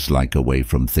our dislike away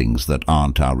from things that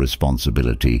aren't our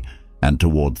responsibility and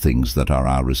toward things that are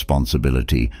our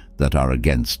responsibility, that are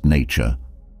against nature.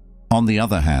 On the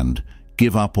other hand,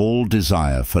 give up all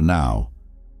desire for now.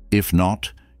 If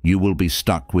not, you will be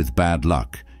stuck with bad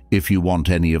luck if you want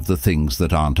any of the things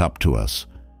that aren't up to us.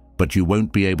 But you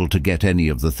won't be able to get any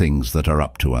of the things that are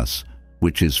up to us,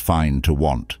 which is fine to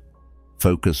want.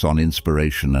 Focus on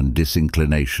inspiration and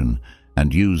disinclination,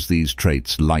 and use these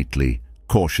traits lightly,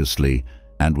 cautiously,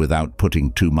 and without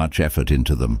putting too much effort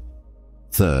into them.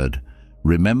 Third,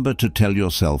 remember to tell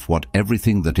yourself what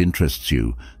everything that interests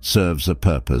you, serves a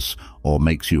purpose, or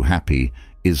makes you happy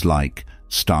is like,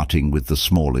 starting with the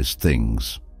smallest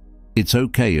things. It's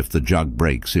okay if the jug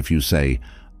breaks if you say,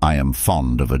 "I am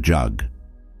fond of a jug."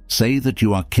 Say that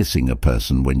you are kissing a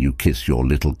person when you kiss your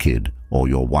little kid or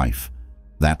your wife.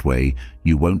 That way,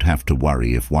 you won't have to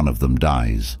worry if one of them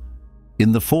dies.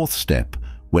 In the fourth step,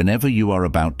 whenever you are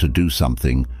about to do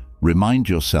something, remind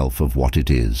yourself of what it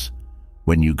is.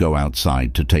 When you go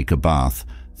outside to take a bath,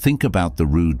 think about the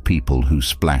rude people who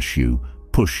splash you,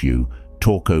 push you,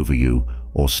 talk over you,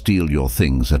 or steal your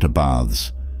things at a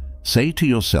baths. Say to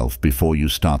yourself before you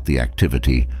start the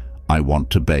activity, "I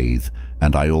want to bathe,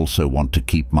 and I also want to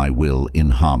keep my will in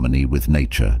harmony with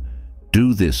nature."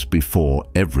 Do this before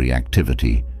every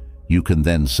activity. You can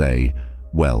then say,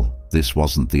 "Well, this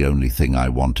wasn't the only thing I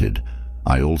wanted.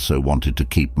 I also wanted to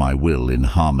keep my will in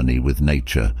harmony with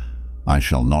nature. I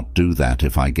shall not do that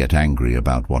if I get angry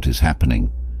about what is happening."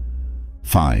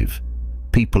 5.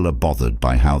 People are bothered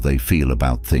by how they feel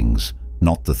about things,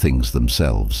 not the things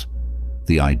themselves.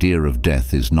 The idea of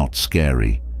death is not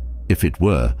scary. If it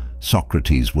were,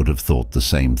 Socrates would have thought the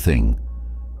same thing.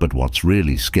 But what's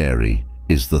really scary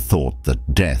is the thought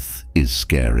that death is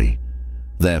scary.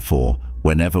 Therefore,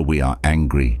 whenever we are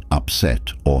angry,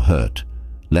 upset, or hurt,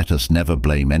 let us never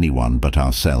blame anyone but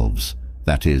ourselves,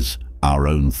 that is, our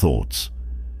own thoughts.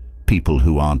 People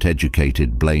who aren't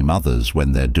educated blame others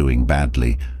when they're doing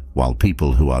badly, while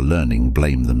people who are learning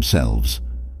blame themselves.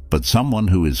 But someone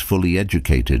who is fully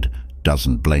educated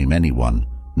doesn't blame anyone,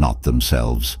 not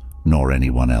themselves, nor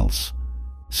anyone else.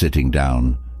 Sitting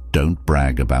down, don't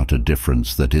brag about a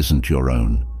difference that isn't your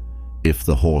own. If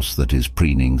the horse that is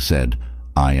preening said,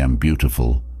 "I am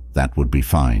beautiful," that would be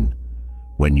fine.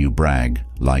 When you brag,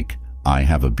 like, "I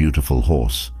have a beautiful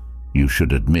horse," you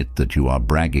should admit that you are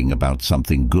bragging about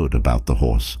something good about the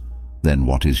horse. Then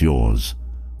what is yours?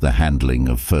 The handling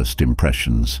of first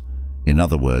impressions. In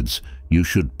other words, you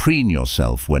should preen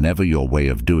yourself whenever your way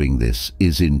of doing this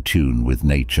is in tune with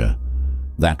nature.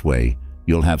 That way,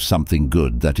 you'll have something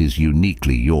good that is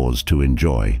uniquely yours to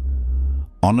enjoy.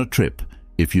 On a trip,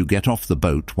 if you get off the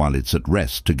boat while it's at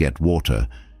rest to get water,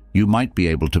 you might be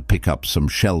able to pick up some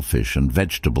shellfish and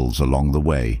vegetables along the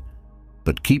way.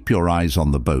 But keep your eyes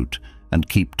on the boat and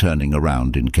keep turning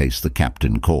around in case the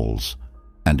captain calls.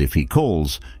 And if he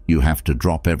calls, you have to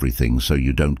drop everything so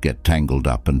you don't get tangled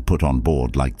up and put on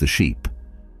board like the sheep.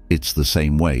 It's the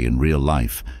same way in real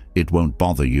life. It won't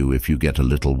bother you if you get a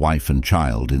little wife and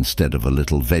child instead of a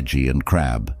little veggie and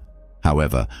crab.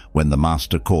 However, when the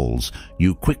master calls,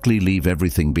 you quickly leave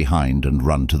everything behind and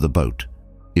run to the boat.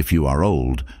 If you are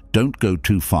old, don't go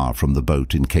too far from the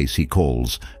boat in case he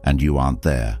calls and you aren't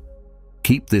there.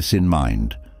 Keep this in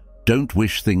mind. Don't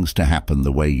wish things to happen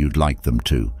the way you'd like them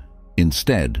to.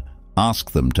 Instead,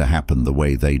 ask them to happen the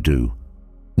way they do.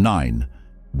 9.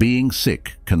 Being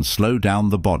sick can slow down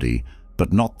the body,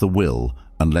 but not the will,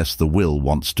 unless the will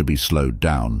wants to be slowed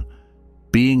down.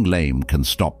 Being lame can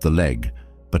stop the leg,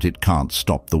 but it can't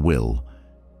stop the will.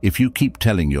 If you keep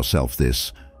telling yourself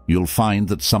this, you'll find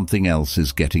that something else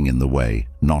is getting in the way,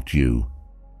 not you.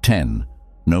 10.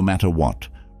 No matter what,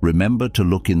 remember to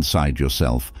look inside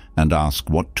yourself and ask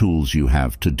what tools you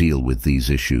have to deal with these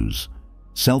issues.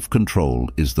 Self-control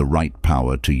is the right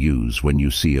power to use when you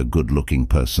see a good-looking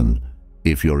person.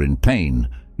 If you're in pain,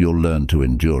 you'll learn to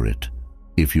endure it.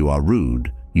 If you are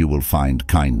rude, you will find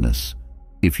kindness.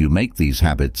 If you make these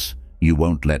habits, you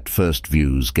won't let first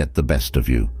views get the best of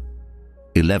you.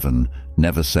 11.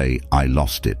 Never say, "I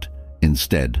lost it."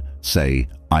 Instead, say,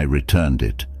 "I returned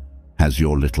it." Has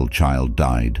your little child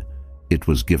died? It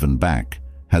was given back.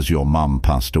 Has your mum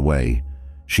passed away?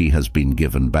 She has been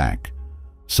given back.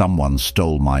 Someone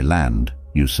stole my land,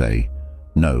 you say.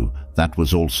 No, that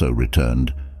was also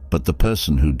returned, but the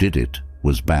person who did it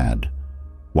was bad.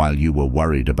 While you were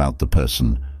worried about the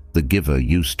person, the giver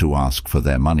used to ask for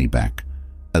their money back.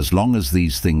 As long as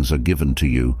these things are given to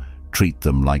you, treat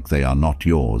them like they are not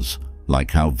yours,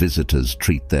 like how visitors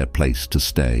treat their place to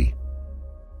stay.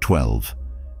 12.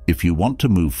 If you want to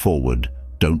move forward,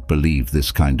 don't believe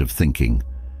this kind of thinking.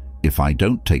 If I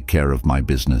don't take care of my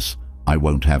business, I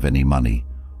won't have any money.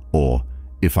 Or,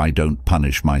 if I don't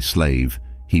punish my slave,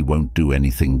 he won't do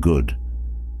anything good.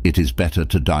 It is better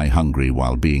to die hungry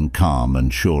while being calm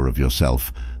and sure of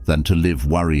yourself than to live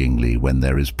worryingly when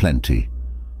there is plenty.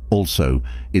 Also,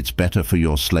 it's better for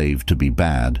your slave to be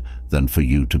bad than for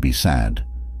you to be sad.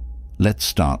 Let's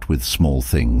start with small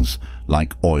things,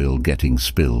 like oil getting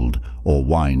spilled or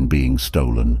wine being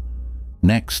stolen.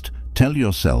 Next, tell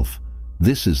yourself,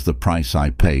 this is the price I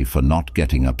pay for not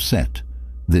getting upset.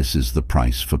 This is the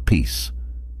price for peace.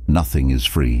 Nothing is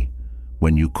free.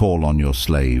 When you call on your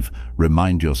slave,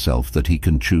 remind yourself that he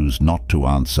can choose not to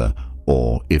answer,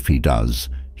 or, if he does,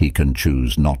 he can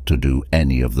choose not to do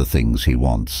any of the things he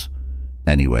wants.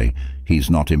 Anyway, he's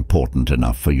not important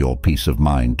enough for your peace of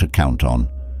mind to count on.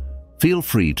 Feel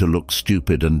free to look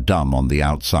stupid and dumb on the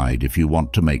outside if you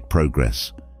want to make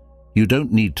progress. You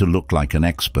don't need to look like an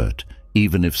expert,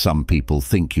 even if some people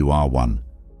think you are one.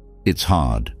 It's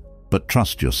hard, but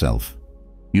trust yourself.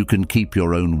 You can keep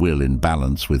your own will in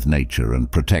balance with nature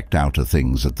and protect outer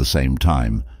things at the same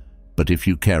time, but if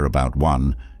you care about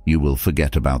one, you will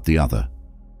forget about the other.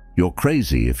 You're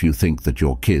crazy if you think that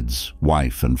your kids,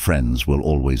 wife and friends will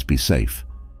always be safe.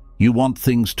 You want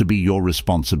things to be your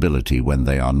responsibility when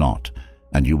they are not,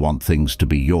 and you want things to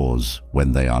be yours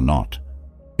when they are not.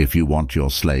 If you want your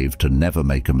slave to never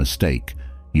make a mistake,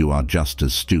 you are just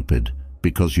as stupid,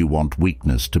 because you want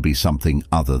weakness to be something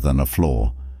other than a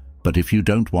flaw. But if you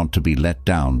don't want to be let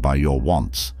down by your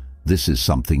wants, this is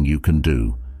something you can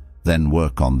do. Then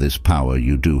work on this power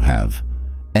you do have.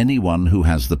 Anyone who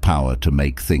has the power to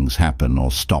make things happen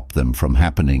or stop them from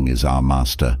happening is our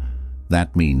master.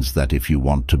 That means that if you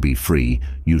want to be free,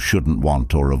 you shouldn't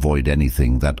want or avoid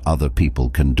anything that other people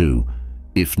can do.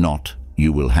 If not,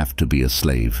 you will have to be a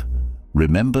slave.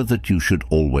 Remember that you should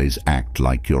always act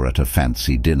like you're at a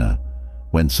fancy dinner.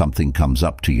 When something comes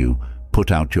up to you,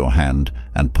 put out your hand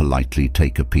and politely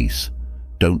take a piece.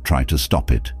 Don't try to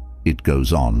stop it. It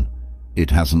goes on.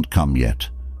 It hasn't come yet.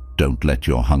 Don't let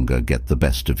your hunger get the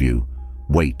best of you.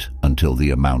 Wait until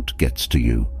the amount gets to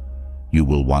you. You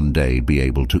will one day be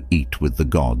able to eat with the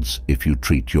gods if you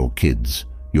treat your kids,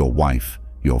 your wife,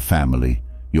 your family,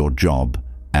 your job,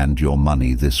 and your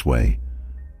money this way.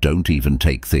 Don't even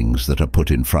take things that are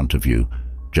put in front of you.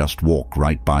 Just walk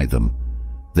right by them.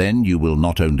 Then you will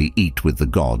not only eat with the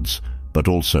gods, but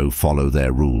also follow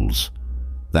their rules.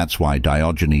 That's why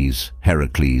Diogenes,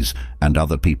 Heracles, and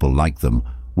other people like them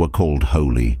were called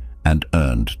holy and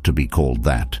earned to be called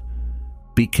that.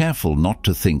 Be careful not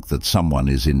to think that someone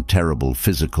is in terrible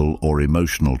physical or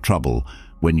emotional trouble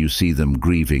when you see them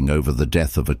grieving over the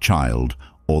death of a child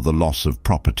or the loss of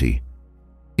property.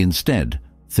 Instead,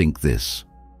 think this.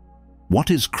 What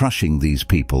is crushing these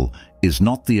people is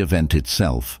not the event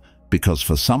itself, because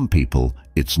for some people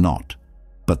it's not,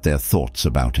 but their thoughts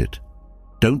about it.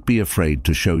 Don't be afraid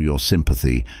to show your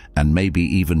sympathy and maybe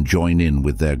even join in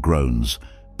with their groans,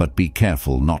 but be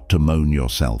careful not to moan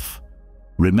yourself.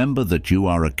 Remember that you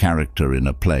are a character in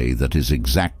a play that is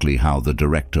exactly how the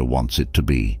director wants it to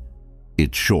be.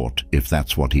 It's short if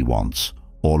that's what he wants,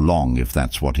 or long if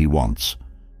that's what he wants.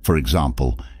 For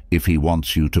example, if he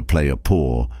wants you to play a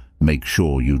poor, make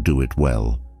sure you do it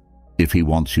well. If he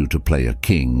wants you to play a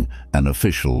king, an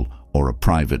official, or a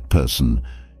private person,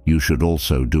 you should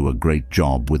also do a great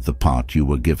job with the part you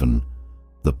were given.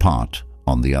 The part,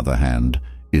 on the other hand,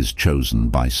 is chosen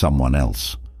by someone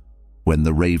else. When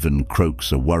the raven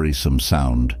croaks a worrisome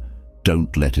sound,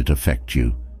 don't let it affect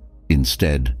you.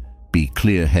 Instead, be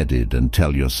clear-headed and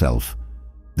tell yourself,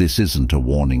 this isn't a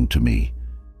warning to me.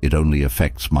 It only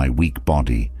affects my weak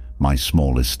body, my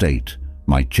small estate,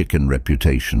 my chicken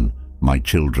reputation, my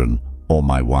children, or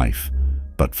my wife.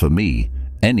 But for me,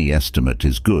 any estimate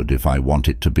is good if I want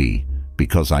it to be,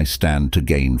 because I stand to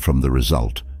gain from the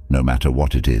result, no matter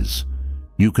what it is.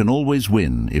 You can always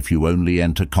win if you only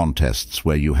enter contests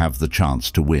where you have the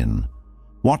chance to win.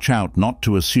 Watch out not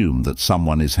to assume that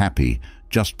someone is happy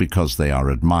just because they are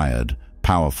admired,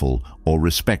 powerful, or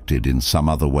respected in some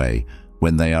other way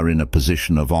when they are in a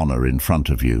position of honor in front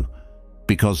of you.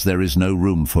 Because there is no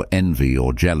room for envy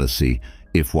or jealousy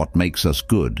if what makes us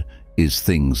good is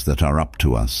things that are up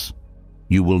to us.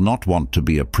 You will not want to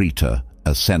be a praetor,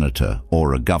 a senator,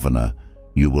 or a governor.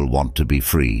 You will want to be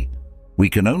free. We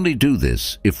can only do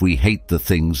this if we hate the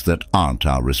things that aren't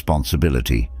our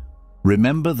responsibility.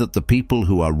 Remember that the people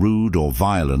who are rude or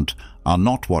violent are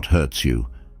not what hurts you.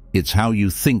 It's how you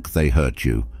think they hurt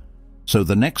you. So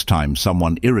the next time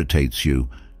someone irritates you,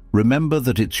 remember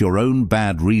that it's your own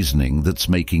bad reasoning that's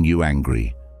making you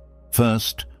angry.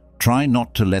 First, try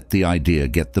not to let the idea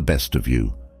get the best of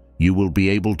you. You will be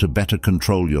able to better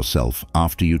control yourself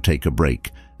after you take a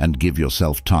break and give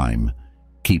yourself time.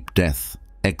 Keep death,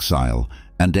 exile,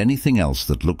 and anything else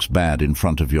that looks bad in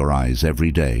front of your eyes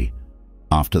every day.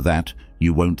 After that,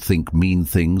 you won't think mean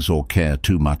things or care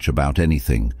too much about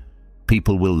anything.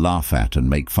 People will laugh at and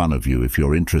make fun of you if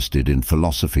you're interested in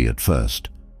philosophy at first.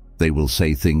 They will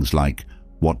say things like,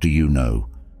 "What do you know?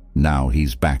 Now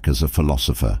he's back as a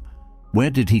philosopher. Where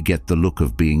did he get the look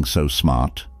of being so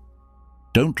smart?"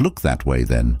 Don't look that way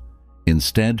then.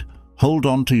 Instead, hold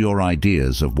on to your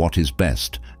ideas of what is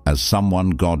best as someone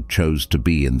God chose to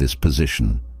be in this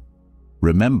position.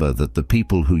 Remember that the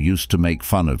people who used to make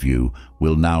fun of you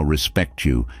will now respect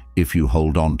you if you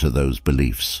hold on to those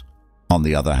beliefs. On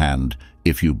the other hand,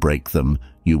 if you break them,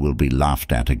 you will be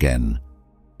laughed at again.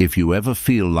 If you ever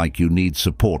feel like you need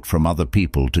support from other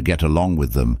people to get along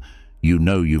with them, you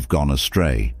know you've gone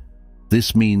astray.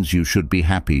 This means you should be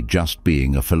happy just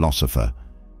being a philosopher.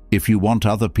 If you want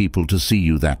other people to see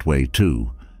you that way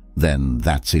too, then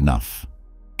that's enough.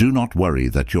 Do not worry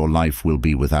that your life will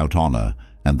be without honor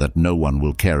and that no one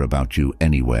will care about you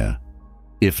anywhere.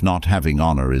 If not having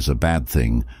honor is a bad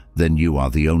thing, then you are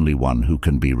the only one who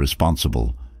can be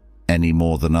responsible. Any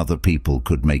more than other people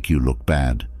could make you look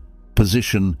bad.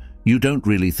 Position, you don't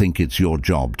really think it's your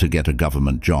job to get a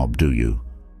government job, do you?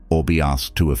 Or be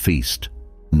asked to a feast?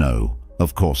 No,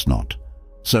 of course not.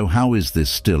 So how is this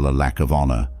still a lack of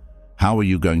honor? How are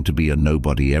you going to be a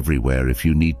nobody everywhere if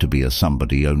you need to be a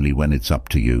somebody only when it's up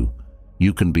to you?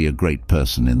 You can be a great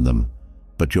person in them,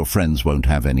 but your friends won't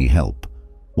have any help.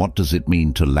 What does it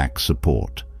mean to lack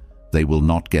support? They will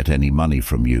not get any money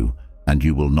from you, and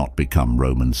you will not become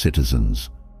Roman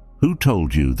citizens. Who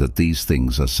told you that these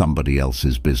things are somebody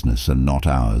else's business and not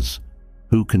ours?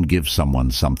 Who can give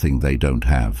someone something they don't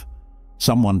have?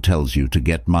 Someone tells you to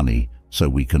get money, so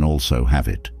we can also have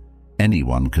it.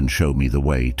 Anyone can show me the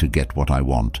way to get what I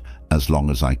want, as long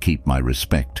as I keep my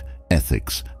respect,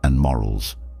 ethics, and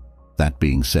morals. That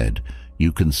being said,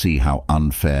 you can see how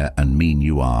unfair and mean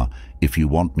you are if you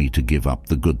want me to give up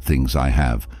the good things I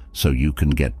have so you can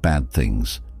get bad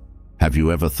things. Have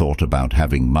you ever thought about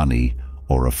having money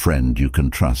or a friend you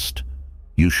can trust?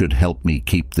 You should help me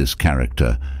keep this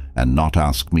character and not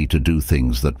ask me to do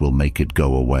things that will make it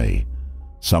go away.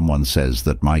 Someone says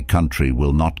that my country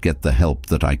will not get the help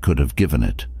that I could have given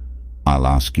it. I'll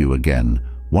ask you again,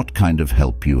 what kind of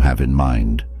help you have in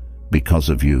mind? Because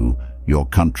of you, your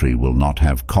country will not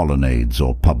have colonnades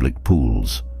or public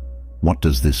pools. What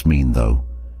does this mean, though?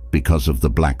 Because of the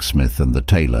blacksmith and the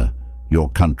tailor, your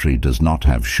country does not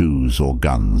have shoes or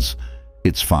guns.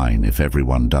 It's fine if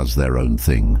everyone does their own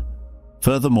thing.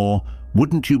 Furthermore,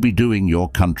 wouldn't you be doing your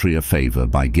country a favor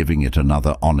by giving it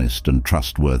another honest and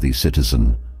trustworthy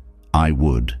citizen? I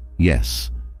would,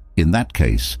 yes. In that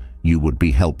case, you would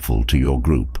be helpful to your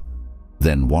group.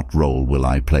 Then what role will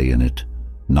I play in it?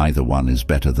 Neither one is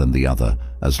better than the other,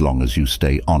 as long as you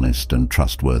stay honest and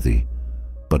trustworthy.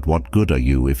 But what good are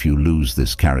you if you lose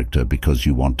this character because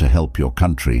you want to help your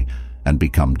country and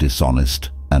become dishonest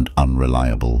and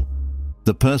unreliable?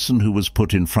 The person who was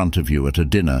put in front of you at a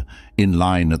dinner, in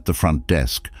line at the front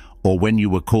desk, or when you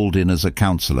were called in as a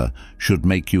counselor, should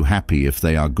make you happy if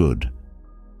they are good.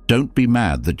 Don't be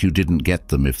mad that you didn't get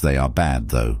them if they are bad,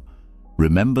 though.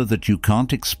 Remember that you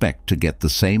can't expect to get the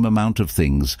same amount of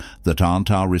things that aren't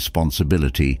our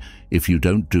responsibility if you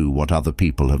don't do what other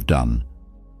people have done.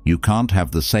 You can't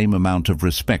have the same amount of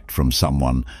respect from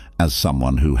someone as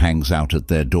someone who hangs out at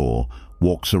their door,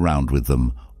 walks around with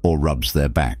them, or rubs their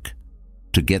back.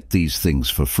 To get these things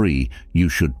for free, you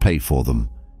should pay for them.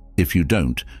 If you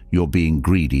don't, you're being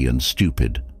greedy and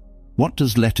stupid. What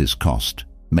does lettuce cost?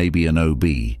 Maybe an OB.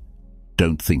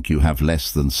 Don't think you have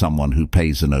less than someone who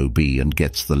pays an OB and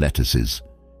gets the lettuces.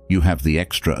 You have the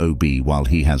extra OB while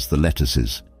he has the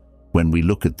lettuces. When we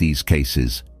look at these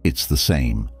cases, it's the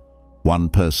same. One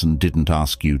person didn't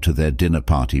ask you to their dinner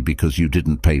party because you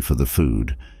didn't pay for the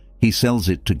food. He sells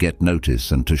it to get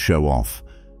notice and to show off.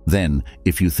 Then,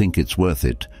 if you think it's worth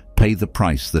it, pay the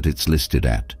price that it's listed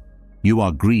at. You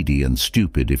are greedy and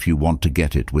stupid if you want to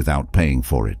get it without paying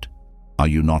for it. Are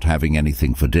you not having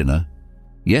anything for dinner?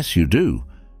 Yes, you do.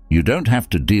 You don't have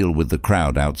to deal with the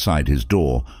crowd outside his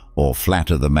door or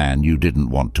flatter the man you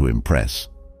didn't want to impress.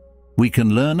 We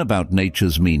can learn about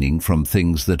nature's meaning from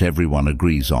things that everyone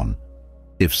agrees on.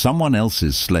 If someone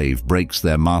else's slave breaks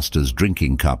their master's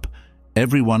drinking cup,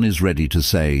 everyone is ready to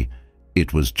say,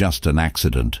 "It was just an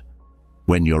accident."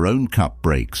 When your own cup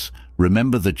breaks,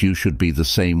 remember that you should be the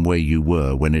same way you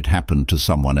were when it happened to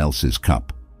someone else's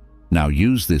cup. Now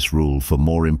use this rule for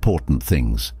more important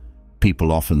things.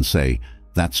 People often say,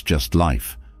 "That's just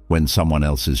life," when someone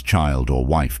else's child or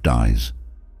wife dies.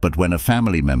 But when a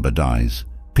family member dies,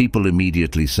 people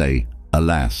immediately say,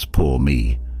 "Alas, poor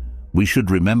me." We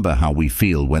should remember how we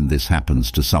feel when this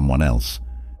happens to someone else.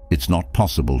 It's not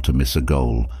possible to miss a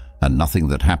goal, and nothing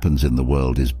that happens in the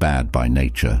world is bad by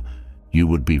nature. You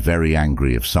would be very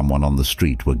angry if someone on the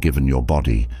street were given your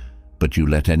body, but you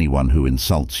let anyone who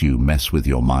insults you mess with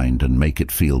your mind and make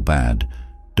it feel bad.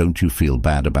 Don't you feel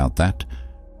bad about that?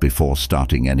 Before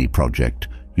starting any project,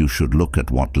 you should look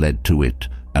at what led to it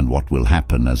and what will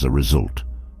happen as a result.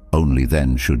 Only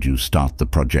then should you start the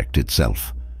project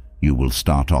itself. You will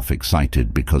start off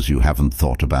excited because you haven't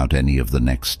thought about any of the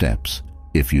next steps.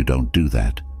 If you don't do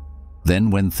that, then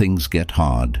when things get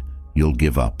hard, you'll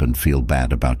give up and feel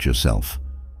bad about yourself.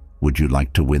 Would you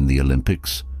like to win the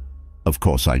Olympics? Of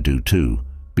course I do too,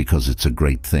 because it's a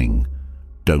great thing.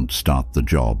 Don't start the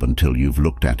job until you've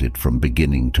looked at it from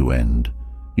beginning to end.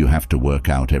 You have to work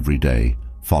out every day,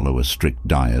 follow a strict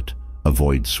diet,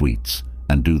 avoid sweets,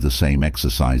 and do the same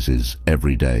exercises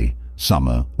every day,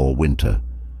 summer or winter.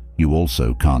 You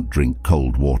also can't drink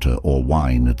cold water or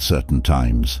wine at certain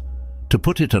times. To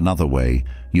put it another way,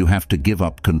 you have to give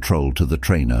up control to the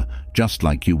trainer, just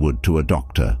like you would to a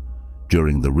doctor.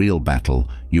 During the real battle,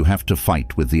 you have to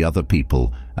fight with the other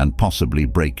people and possibly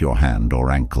break your hand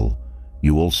or ankle.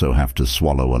 You also have to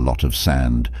swallow a lot of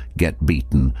sand, get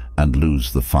beaten, and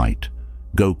lose the fight.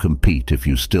 Go compete if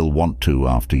you still want to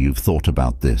after you've thought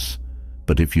about this.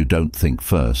 But if you don't think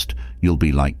first, you'll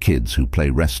be like kids who play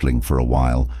wrestling for a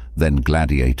while, then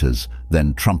gladiators,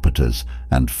 then trumpeters,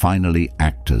 and finally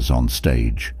actors on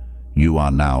stage. You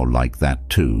are now like that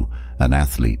too, an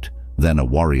athlete, then a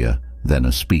warrior, then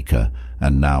a speaker,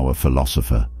 and now a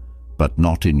philosopher. But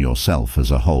not in yourself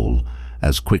as a whole.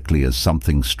 As quickly as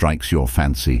something strikes your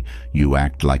fancy, you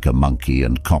act like a monkey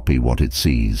and copy what it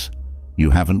sees. You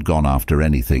haven't gone after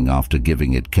anything after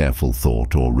giving it careful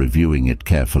thought or reviewing it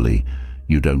carefully.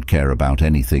 You don't care about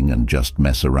anything and just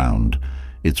mess around.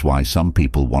 It's why some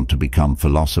people want to become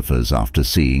philosophers after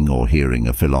seeing or hearing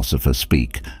a philosopher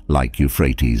speak, like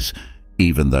Euphrates,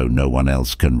 even though no one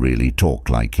else can really talk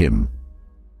like him.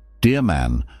 Dear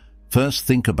man, first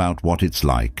think about what it's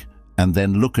like, and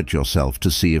then look at yourself to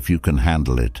see if you can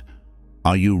handle it.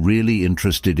 Are you really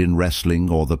interested in wrestling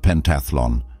or the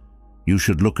pentathlon? You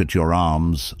should look at your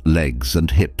arms, legs, and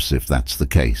hips if that's the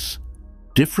case.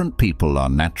 Different people are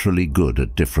naturally good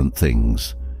at different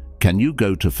things. Can you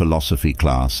go to philosophy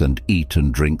class and eat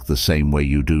and drink the same way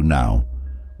you do now?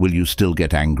 Will you still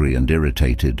get angry and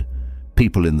irritated?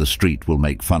 People in the street will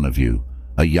make fun of you.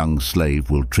 A young slave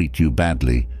will treat you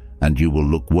badly, and you will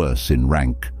look worse in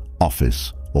rank,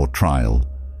 office, or trial.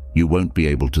 You won't be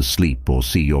able to sleep or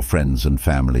see your friends and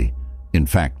family. In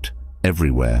fact,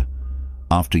 everywhere.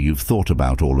 After you've thought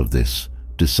about all of this,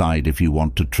 decide if you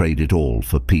want to trade it all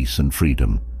for peace and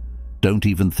freedom. Don't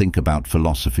even think about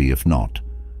philosophy if not.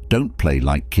 Don't play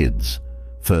like kids.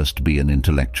 First be an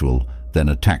intellectual, then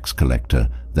a tax collector,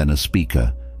 then a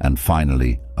speaker, and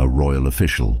finally a royal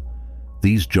official.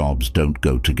 These jobs don't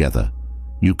go together.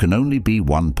 You can only be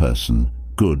one person,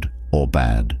 good or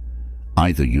bad.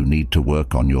 Either you need to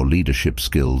work on your leadership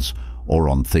skills or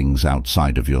on things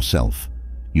outside of yourself.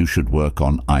 You should work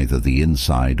on either the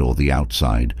inside or the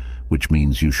outside, which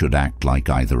means you should act like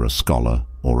either a scholar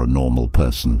or a normal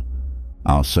person.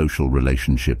 Our social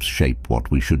relationships shape what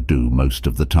we should do most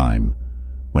of the time.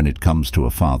 When it comes to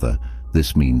a father,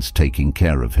 this means taking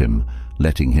care of him,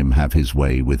 letting him have his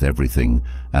way with everything,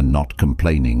 and not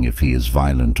complaining if he is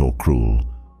violent or cruel.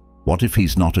 What if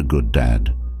he's not a good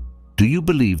dad? Do you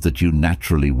believe that you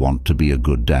naturally want to be a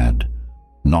good dad?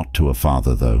 Not to a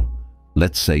father, though.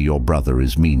 Let's say your brother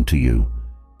is mean to you.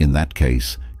 In that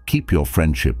case, keep your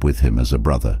friendship with him as a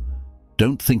brother.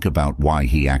 Don't think about why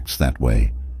he acts that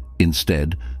way.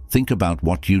 Instead, think about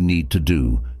what you need to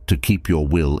do to keep your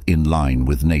will in line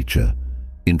with nature.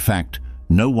 In fact,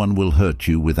 no one will hurt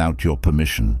you without your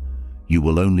permission. You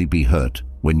will only be hurt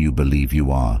when you believe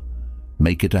you are.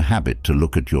 Make it a habit to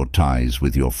look at your ties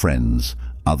with your friends,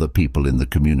 other people in the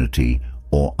community,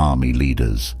 or army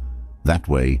leaders. That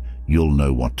way, you'll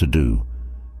know what to do.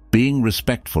 Being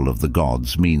respectful of the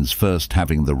gods means first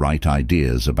having the right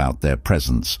ideas about their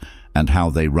presence and how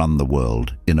they run the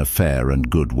world in a fair and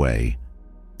good way.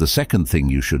 The second thing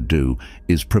you should do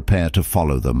is prepare to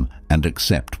follow them and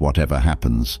accept whatever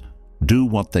happens. Do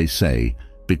what they say,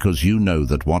 because you know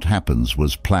that what happens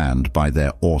was planned by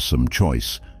their awesome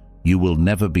choice. You will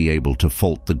never be able to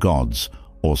fault the gods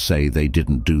or say they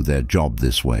didn't do their job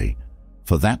this way.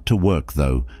 For that to work,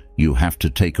 though, you have to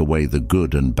take away the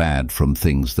good and bad from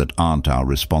things that aren't our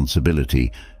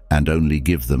responsibility and only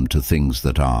give them to things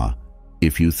that are.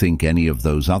 If you think any of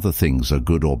those other things are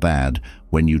good or bad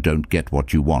when you don't get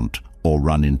what you want or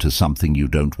run into something you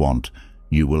don't want,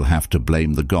 you will have to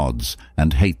blame the gods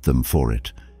and hate them for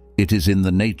it. It is in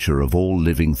the nature of all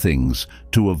living things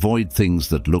to avoid things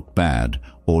that look bad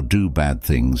or do bad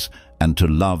things, and to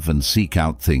love and seek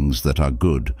out things that are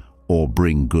good or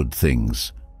bring good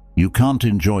things. You can't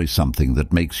enjoy something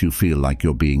that makes you feel like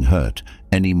you're being hurt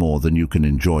any more than you can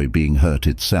enjoy being hurt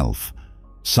itself.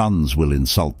 Sons will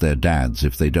insult their dads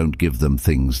if they don't give them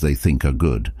things they think are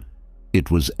good.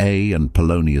 It was A. and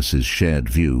Polonius's shared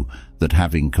view that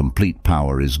having complete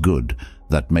power is good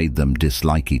that made them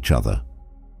dislike each other.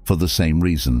 For the same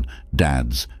reason,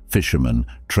 dads, fishermen,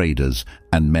 traders,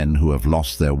 and men who have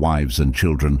lost their wives and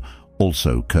children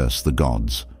also curse the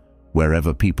gods.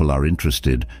 Wherever people are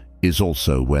interested is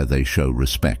also where they show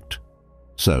respect.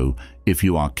 So, if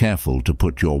you are careful to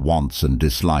put your wants and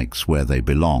dislikes where they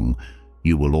belong,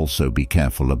 you will also be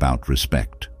careful about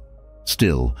respect.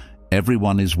 Still,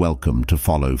 everyone is welcome to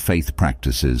follow faith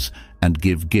practices and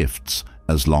give gifts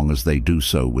as long as they do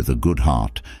so with a good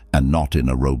heart and not in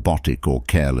a robotic or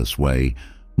careless way,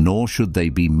 nor should they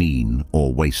be mean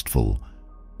or wasteful.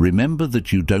 Remember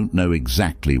that you don't know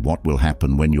exactly what will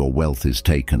happen when your wealth is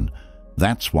taken.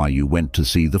 That's why you went to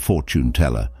see the fortune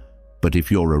teller. But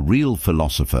if you're a real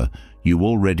philosopher, you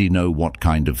already know what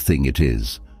kind of thing it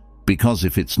is. Because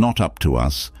if it's not up to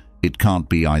us, it can't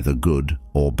be either good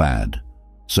or bad.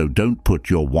 So don't put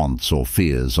your wants or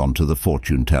fears onto the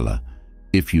fortune teller.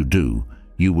 If you do,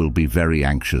 you will be very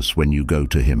anxious when you go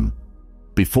to him.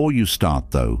 Before you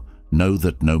start, though, know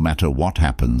that no matter what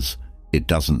happens, It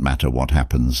doesn't matter what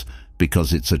happens,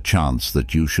 because it's a chance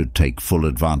that you should take full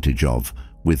advantage of,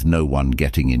 with no one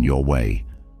getting in your way.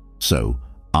 So,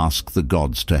 ask the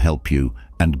gods to help you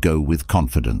and go with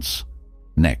confidence.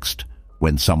 Next,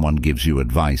 when someone gives you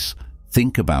advice,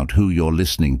 think about who you're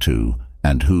listening to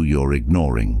and who you're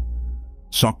ignoring.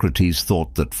 Socrates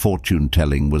thought that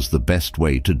fortune-telling was the best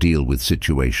way to deal with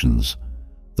situations.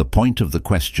 The point of the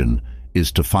question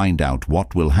is to find out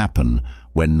what will happen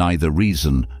when neither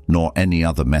reason nor any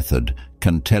other method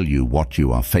can tell you what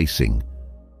you are facing.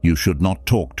 You should not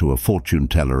talk to a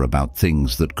fortune-teller about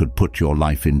things that could put your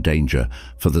life in danger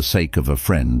for the sake of a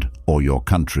friend or your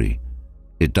country.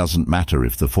 It doesn't matter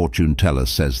if the fortune-teller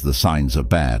says the signs are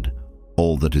bad.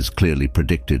 All that is clearly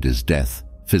predicted is death,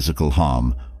 physical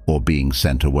harm, or being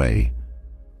sent away.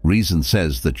 Reason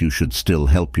says that you should still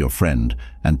help your friend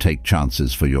and take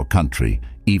chances for your country,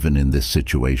 even in this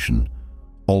situation.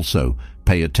 Also,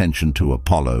 pay attention to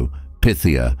Apollo,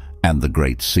 Pythia, and the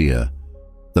great seer.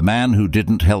 The man who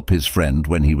didn't help his friend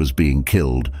when he was being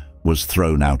killed was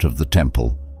thrown out of the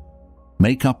temple.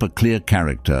 Make up a clear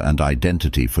character and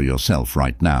identity for yourself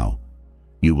right now.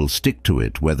 You will stick to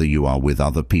it whether you are with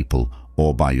other people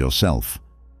or by yourself.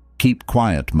 Keep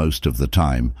quiet most of the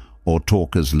time, or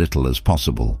talk as little as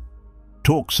possible.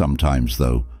 Talk sometimes,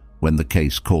 though, when the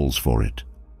case calls for it.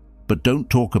 But don't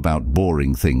talk about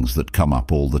boring things that come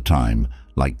up all the time,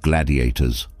 like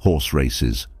gladiators, horse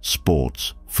races,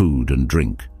 sports, food and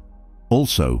drink.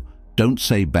 Also, don't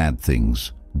say bad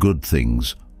things, good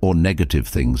things, or negative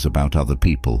things about other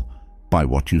people. By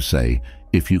what you say,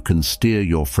 if you can steer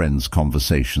your friends'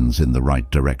 conversations in the right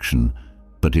direction.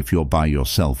 But if you're by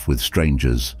yourself with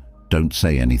strangers, don't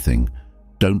say anything.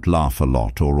 Don't laugh a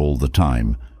lot or all the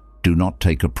time. Do not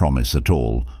take a promise at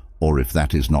all, or if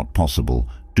that is not possible,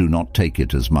 do not take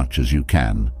it as much as you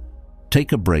can.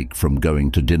 Take a break from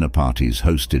going to dinner parties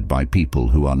hosted by people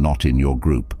who are not in your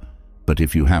group. But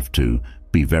if you have to,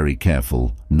 be very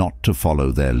careful not to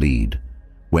follow their lead.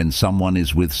 When someone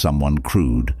is with someone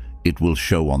crude, it will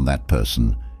show on that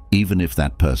person, even if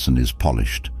that person is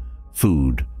polished.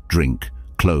 Food, drink,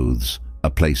 clothes, a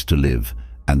place to live,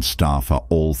 and staff are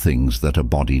all things that a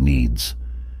body needs.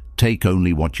 Take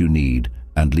only what you need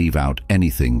and leave out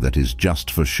anything that is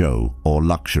just for show or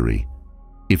luxury.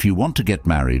 If you want to get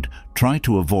married, try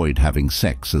to avoid having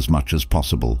sex as much as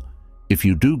possible. If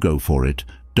you do go for it,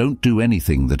 don't do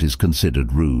anything that is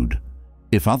considered rude.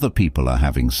 If other people are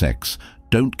having sex,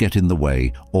 don't get in the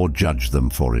way or judge them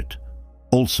for it.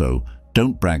 Also,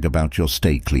 don't brag about your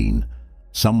stay clean.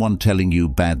 Someone telling you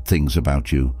bad things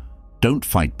about you, don't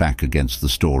fight back against the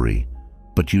story.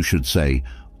 But you should say,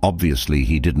 obviously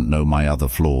he didn't know my other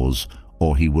flaws,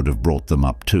 or he would have brought them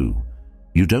up too.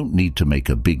 You don't need to make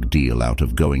a big deal out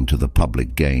of going to the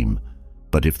public game.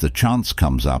 But if the chance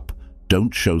comes up,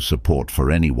 don't show support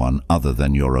for anyone other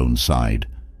than your own side.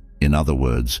 In other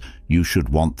words, you should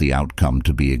want the outcome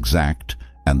to be exact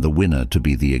and the winner to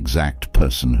be the exact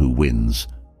person who wins.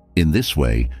 In this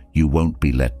way, you won't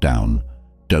be let down.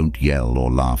 Don't yell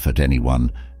or laugh at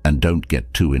anyone, and don't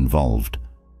get too involved.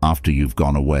 After you've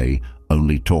gone away,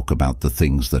 only talk about the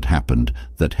things that happened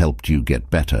that helped you get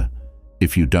better.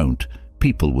 If you don't,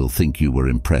 people will think you were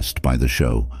impressed by the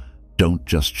show. Don't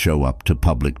just show up to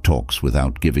public talks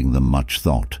without giving them much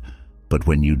thought. But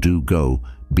when you do go,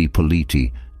 be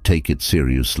polite, take it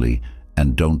seriously,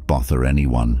 and don't bother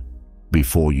anyone.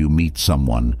 Before you meet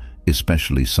someone,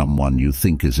 especially someone you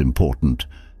think is important,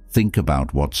 think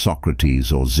about what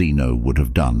Socrates or Zeno would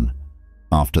have done.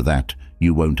 After that,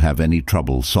 you won't have any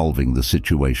trouble solving the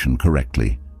situation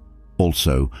correctly.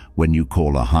 Also, when you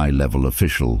call a high-level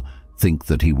official, think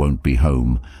that he won't be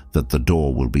home, that the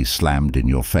door will be slammed in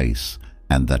your face,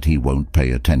 and that he won't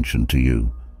pay attention to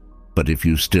you. But if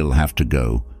you still have to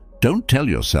go, don't tell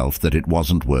yourself that it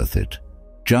wasn't worth it.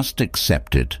 Just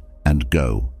accept it and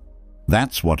go.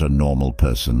 That's what a normal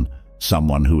person,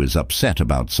 someone who is upset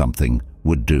about something,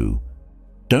 would do.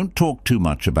 Don't talk too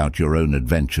much about your own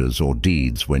adventures or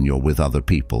deeds when you're with other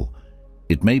people.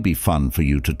 It may be fun for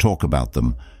you to talk about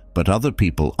them, but other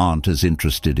people aren't as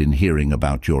interested in hearing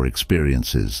about your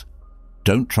experiences.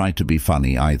 Don't try to be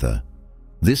funny either.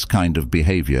 This kind of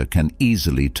behavior can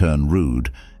easily turn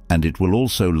rude, and it will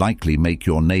also likely make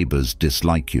your neighbors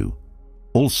dislike you.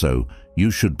 Also, you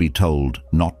should be told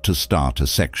not to start a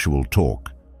sexual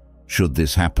talk. Should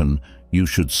this happen, you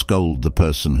should scold the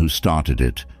person who started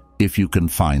it, if you can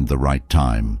find the right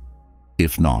time.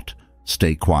 If not,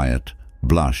 stay quiet,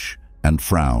 blush, and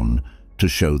frown to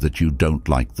show that you don't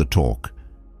like the talk.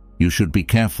 You should be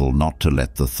careful not to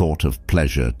let the thought of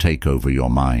pleasure take over your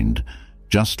mind,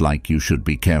 just like you should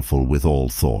be careful with all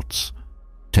thoughts.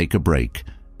 Take a break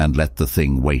and let the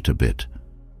thing wait a bit.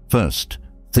 First,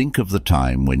 think of the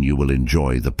time when you will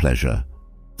enjoy the pleasure.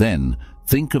 Then,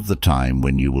 think of the time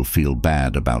when you will feel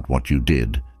bad about what you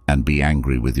did and be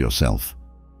angry with yourself.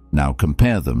 Now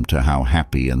compare them to how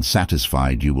happy and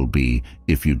satisfied you will be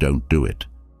if you don't do it.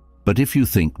 But if you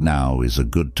think now is a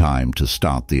good time to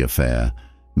start the affair,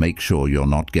 make sure you're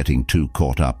not getting too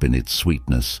caught up in its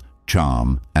sweetness,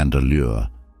 charm, and allure.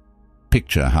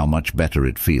 Picture how much better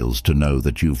it feels to know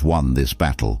that you've won this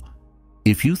battle.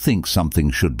 If you think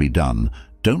something should be done,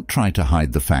 don't try to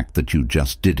hide the fact that you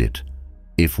just did it.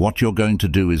 If what you're going to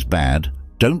do is bad,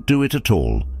 don't do it at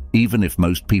all, even if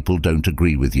most people don't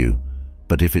agree with you.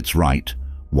 But if it's right,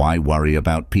 why worry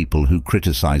about people who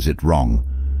criticize it wrong?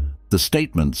 The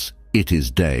statements, "it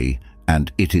is day"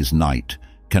 and "it is night,"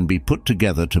 can be put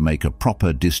together to make a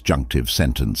proper disjunctive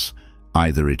sentence.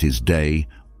 Either it is day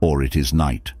or it is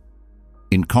night.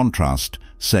 In contrast,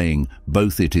 saying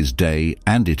both it is day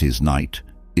and it is night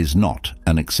is not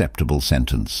an acceptable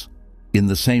sentence. In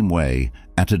the same way,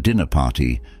 at a dinner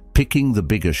party, picking the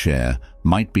bigger share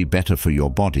might be better for your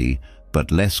body, but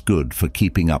less good for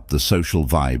keeping up the social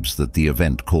vibes that the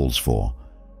event calls for.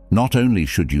 Not only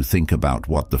should you think about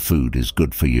what the food is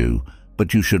good for you,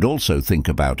 but you should also think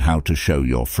about how to show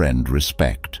your friend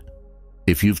respect.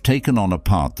 If you've taken on a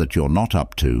part that you're not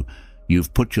up to,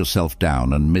 you've put yourself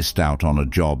down and missed out on a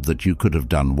job that you could have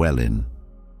done well in.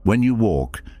 When you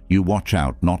walk, you watch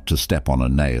out not to step on a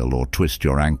nail or twist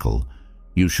your ankle.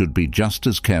 You should be just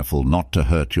as careful not to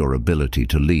hurt your ability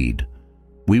to lead.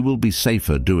 We will be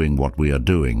safer doing what we are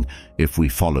doing if we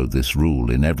follow this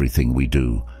rule in everything we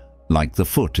do. Like the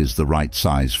foot is the right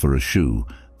size for a shoe,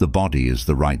 the body is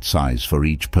the right size for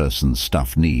each person's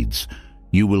stuff needs.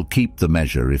 You will keep the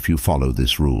measure if you follow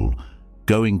this rule.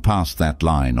 Going past that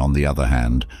line, on the other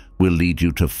hand, will lead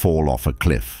you to fall off a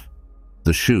cliff.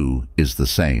 The shoe is the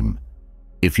same.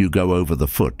 If you go over the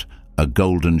foot, a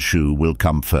golden shoe will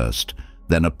come first,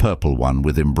 then a purple one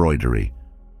with embroidery.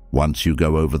 Once you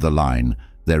go over the line,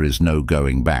 there is no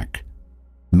going back.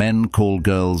 Men call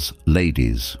girls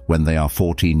ladies when they are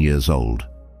 14 years old.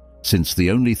 Since the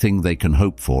only thing they can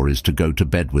hope for is to go to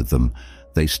bed with them,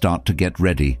 they start to get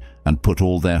ready and put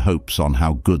all their hopes on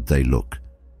how good they look.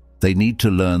 They need to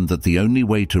learn that the only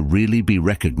way to really be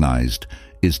recognized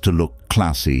is to look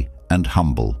classy and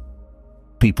humble.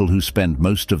 People who spend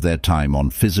most of their time on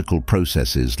physical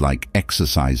processes like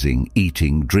exercising,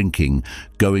 eating, drinking,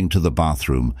 going to the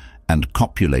bathroom, and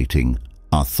copulating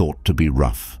are thought to be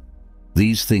rough.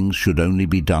 These things should only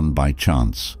be done by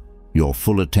chance. Your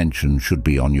full attention should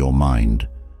be on your mind.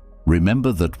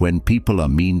 Remember that when people are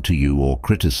mean to you or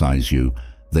criticize you,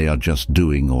 they are just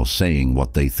doing or saying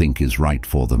what they think is right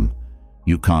for them.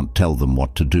 You can't tell them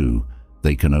what to do.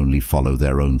 They can only follow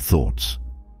their own thoughts.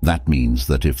 That means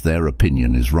that if their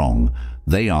opinion is wrong,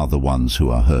 they are the ones who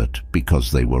are hurt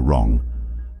because they were wrong.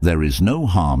 There is no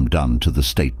harm done to the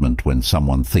statement when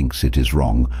someone thinks it is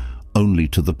wrong, only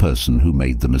to the person who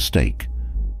made the mistake.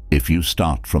 If you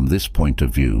start from this point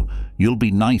of view, you'll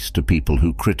be nice to people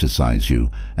who criticize you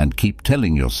and keep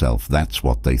telling yourself that's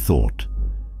what they thought.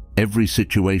 Every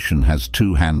situation has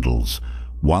two handles,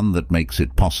 one that makes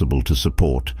it possible to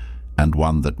support and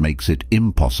one that makes it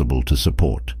impossible to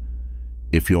support.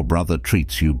 If your brother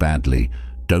treats you badly,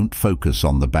 don't focus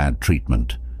on the bad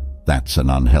treatment. That's an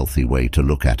unhealthy way to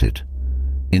look at it.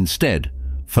 Instead,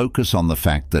 focus on the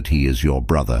fact that he is your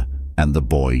brother and the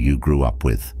boy you grew up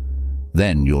with.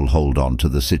 Then you'll hold on to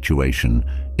the situation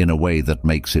in a way that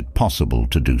makes it possible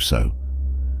to do so.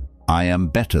 I am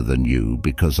better than you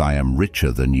because I am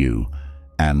richer than you,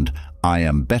 and I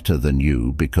am better than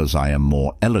you because I am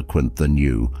more eloquent than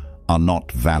you are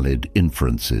not valid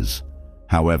inferences.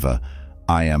 However,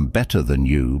 I am better than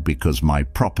you because my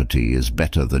property is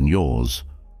better than yours,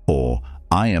 or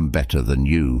I am better than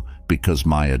you because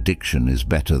my addiction is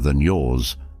better than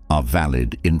yours, are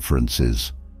valid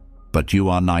inferences. But you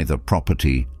are neither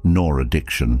property nor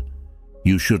addiction.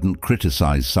 You shouldn't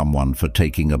criticize someone for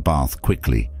taking a bath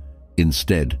quickly.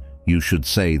 Instead, you should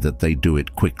say that they do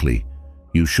it quickly.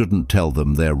 You shouldn't tell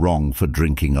them they're wrong for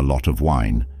drinking a lot of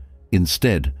wine.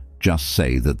 Instead, just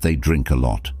say that they drink a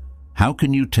lot. How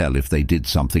can you tell if they did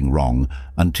something wrong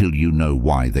until you know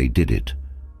why they did it?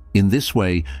 In this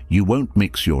way, you won't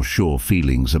mix your sure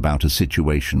feelings about a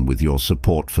situation with your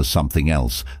support for something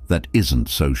else that isn't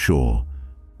so sure.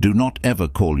 Do not ever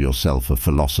call yourself a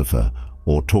philosopher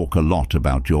or talk a lot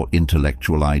about your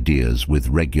intellectual ideas with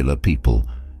regular people.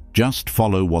 Just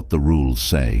follow what the rules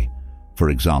say. For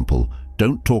example,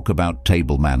 don't talk about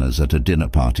table manners at a dinner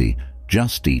party,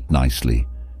 just eat nicely.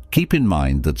 Keep in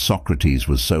mind that Socrates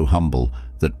was so humble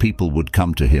that people would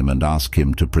come to him and ask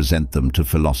him to present them to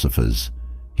philosophers.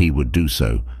 he would do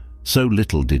so. So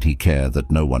little did he care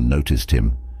that no one noticed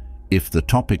him. If the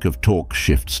topic of talk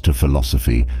shifts to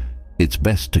philosophy, it's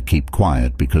best to keep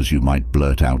quiet because you might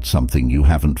blurt out something you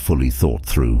haven't fully thought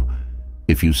through.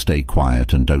 If you stay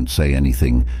quiet and don't say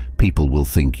anything, people will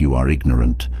think you are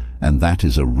ignorant, and that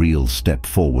is a real step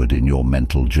forward in your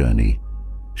mental journey.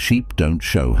 Sheep don't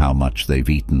show how much they've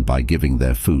eaten by giving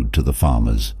their food to the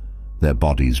farmers. Their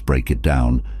bodies break it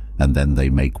down, and then they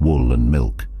make wool and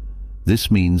milk.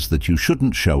 This means that you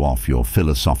shouldn't show off your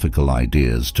philosophical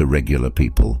ideas to regular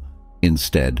people.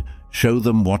 Instead, show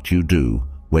them what you do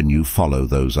when you follow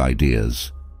those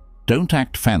ideas. Don't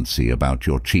act fancy about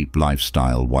your cheap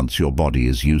lifestyle once your body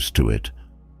is used to it.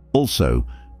 Also,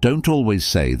 don't always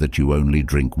say that you only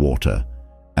drink water.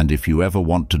 And if you ever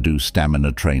want to do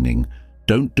stamina training,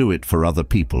 don't do it for other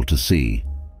people to see.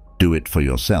 Do it for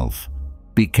yourself.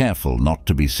 Be careful not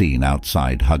to be seen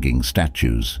outside hugging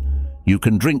statues. You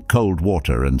can drink cold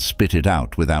water and spit it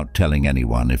out without telling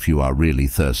anyone if you are really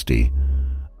thirsty.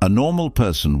 A normal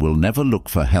person will never look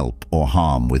for help or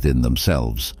harm within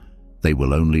themselves. They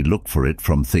will only look for it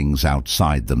from things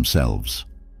outside themselves.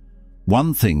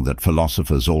 One thing that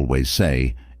philosophers always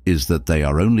say is that they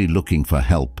are only looking for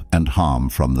help and harm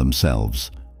from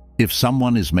themselves. If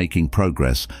someone is making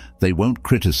progress, they won't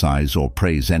criticize or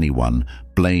praise anyone,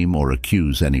 blame or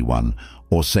accuse anyone,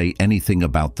 or say anything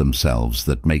about themselves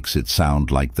that makes it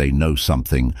sound like they know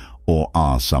something or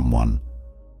are someone.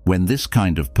 When this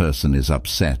kind of person is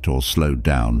upset or slowed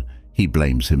down, he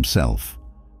blames himself.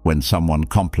 When someone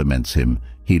compliments him,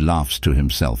 he laughs to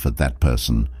himself at that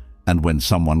person, and when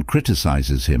someone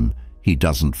criticizes him, he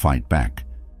doesn't fight back.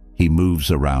 He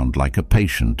moves around like a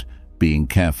patient, being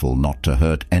careful not to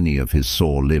hurt any of his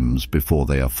sore limbs before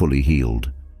they are fully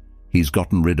healed. He's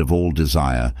gotten rid of all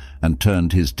desire and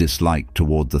turned his dislike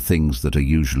toward the things that are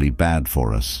usually bad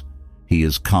for us. He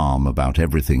is calm about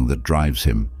everything that drives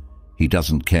him. He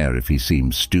doesn't care if he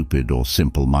seems stupid or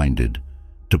simple-minded.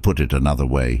 To put it another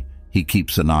way, he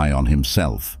keeps an eye on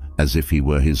himself, as if he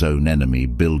were his own enemy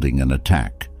building an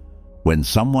attack. When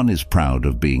someone is proud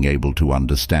of being able to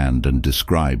understand and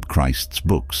describe Christ's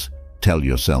books, tell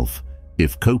yourself,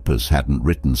 if Coppus hadn't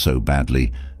written so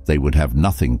badly, they would have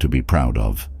nothing to be proud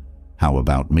of. How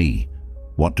about me?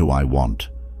 What do I want?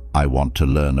 I want to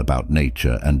learn about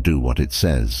nature and do what it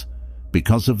says.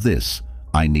 Because of this,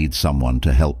 I need someone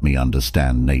to help me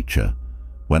understand nature.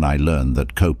 When I learn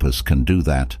that Coppus can do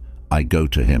that, I go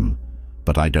to him.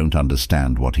 But I don't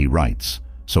understand what he writes,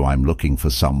 so I'm looking for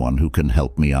someone who can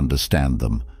help me understand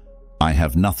them. I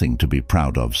have nothing to be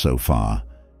proud of so far.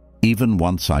 Even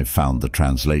once I've found the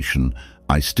translation,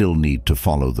 I still need to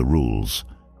follow the rules.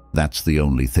 That's the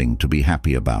only thing to be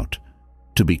happy about.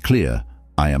 To be clear,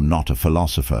 I am not a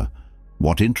philosopher.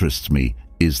 What interests me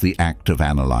is the act of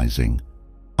analyzing.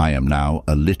 I am now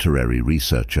a literary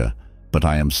researcher, but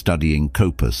I am studying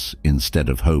Coppus instead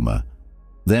of Homer.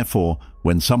 Therefore,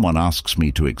 when someone asks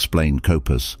me to explain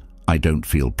Coppus, I don't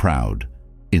feel proud.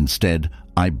 Instead,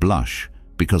 I blush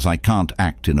because I can't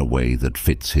act in a way that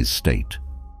fits his state.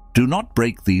 Do not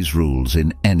break these rules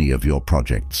in any of your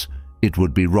projects. It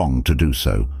would be wrong to do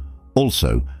so.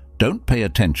 Also, don't pay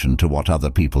attention to what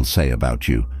other people say about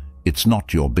you. It's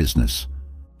not your business.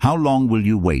 How long will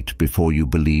you wait before you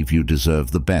believe you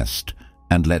deserve the best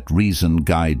and let reason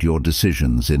guide your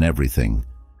decisions in everything?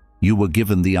 You were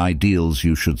given the ideals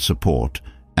you should support,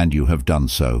 and you have done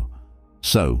so.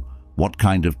 So, what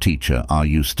kind of teacher are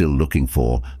you still looking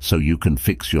for so you can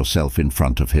fix yourself in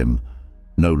front of him?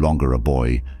 No longer a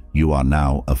boy, you are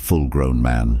now a full-grown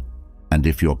man. And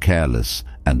if you're careless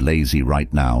and lazy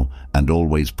right now and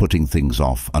always putting things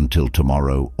off until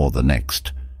tomorrow or the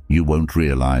next, you won't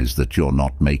realize that you're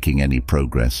not making any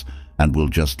progress and will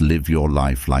just live your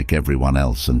life like everyone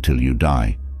else until you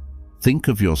die. Think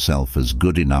of yourself as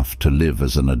good enough to live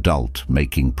as an adult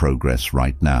making progress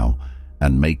right now,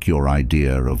 and make your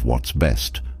idea of what's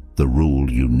best the rule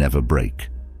you never break.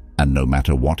 And no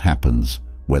matter what happens,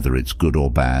 whether it's good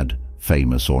or bad,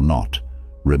 famous or not,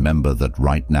 remember that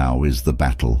right now is the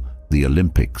battle, the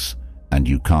Olympics, and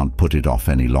you can't put it off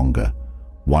any longer.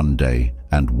 One day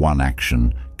and one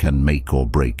action can make or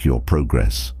break your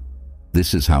progress.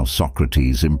 This is how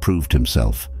Socrates improved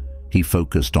himself. He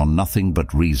focused on nothing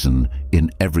but reason in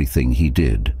everything he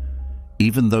did.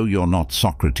 Even though you're not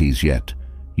Socrates yet,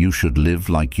 you should live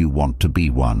like you want to be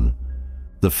one.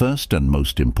 The first and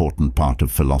most important part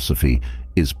of philosophy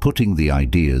is putting the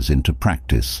ideas into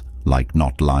practice, like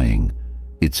not lying.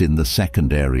 It's in the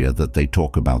second area that they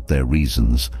talk about their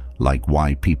reasons, like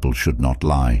why people should not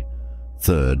lie.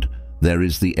 Third, there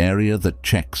is the area that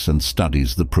checks and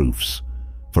studies the proofs.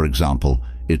 For example,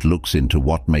 it looks into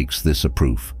what makes this a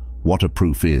proof. what a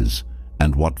proof is,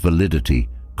 and what validity,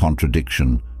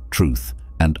 contradiction, truth,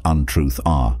 and untruth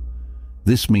are.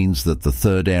 This means that the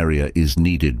third area is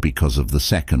needed because of the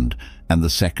second, and the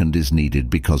second is needed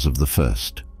because of the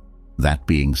first. That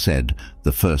being said,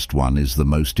 the first one is the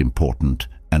most important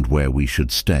and where we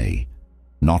should stay.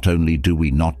 Not only do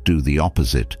we not do the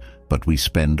opposite, but we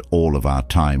spend all of our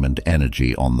time and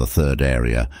energy on the third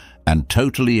area and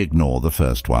totally ignore the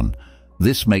first one.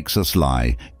 This makes us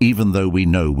lie, even though we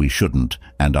know we shouldn't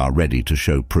and are ready to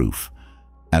show proof.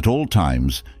 At all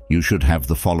times, you should have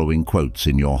the following quotes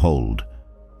in your hold.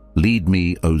 "Lead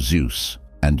me, O Zeus,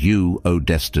 and you, O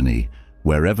Destiny,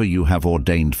 wherever you have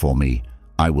ordained for me,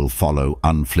 I will follow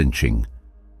unflinching.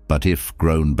 But if,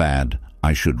 grown bad,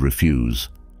 I should refuse,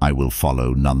 I will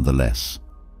follow nonetheless.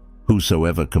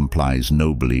 Whosoever complies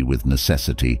nobly with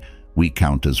necessity, we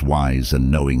count as wise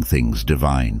and knowing things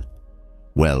divine.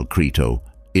 Well, Crito,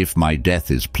 if my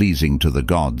death is pleasing to the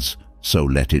gods, so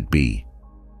let it be.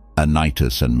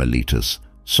 Anytus and Meletus,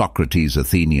 Socrates'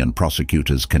 Athenian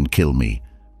prosecutors can kill me,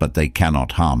 but they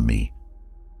cannot harm me."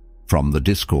 From the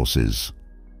Discourses.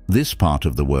 This part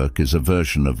of the work is a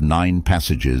version of 9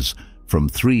 passages from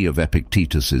 3 of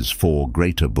Epictetus's 4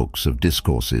 greater books of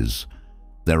discourses.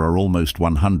 There are almost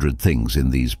 100 things in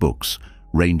these books,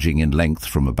 ranging in length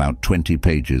from about 20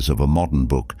 pages of a modern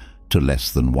book to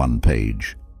less than 1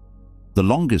 page. The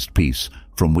longest piece,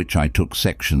 from which I took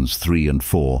sections 3 and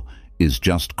 4, is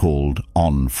just called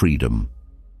On Freedom.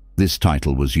 This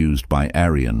title was used by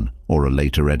Arrian, or a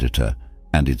later editor,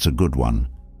 and it's a good one.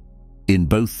 In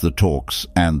both the talks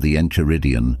and the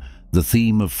Enchiridion, the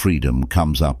theme of freedom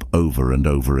comes up over and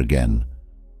over again.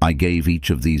 I gave each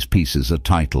of these pieces a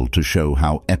title to show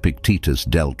how Epictetus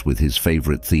dealt with his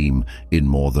favorite theme in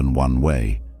more than one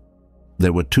way.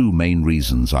 There were 2 main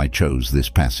reasons I chose this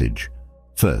passage.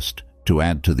 First, to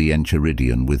add to the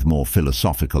Enchiridion with more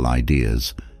philosophical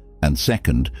ideas, and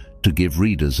second, to give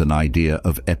readers an idea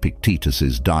of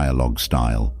Epictetus's dialogue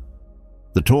style.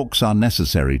 The talks are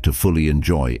necessary to fully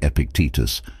enjoy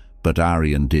Epictetus, but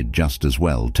Arrian did just as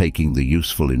well, taking the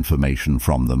useful information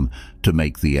from them to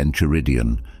make the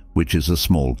Enchiridion, which is a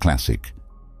small classic.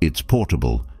 It's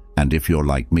portable, and if you're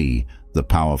like me, the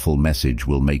powerful message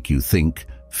will make you think,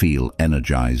 feel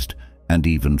energized, and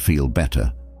even feel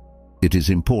better. It is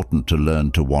important to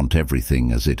learn to want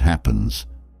everything as it happens.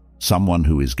 Someone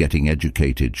who is getting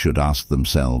educated should ask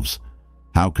themselves,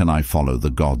 how can I follow the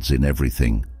gods in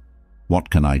everything? What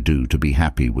can I do to be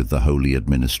happy with the holy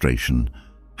administration?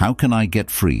 How can I get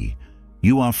free?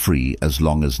 You are free as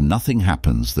long as nothing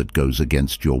happens that goes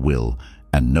against your will,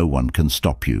 and no one can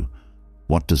stop you.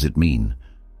 What does it mean?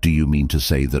 Do you mean to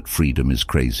say that freedom is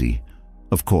crazy?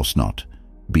 Of course not.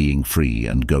 Being free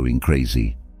and going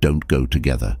crazy don't go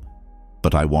together.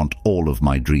 But I want all of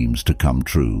my dreams to come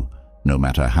true, no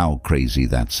matter how crazy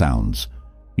that sounds.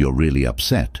 You're really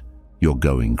upset. You're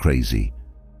going crazy.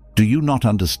 Do you not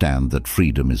understand that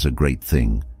freedom is a great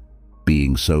thing?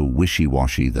 Being so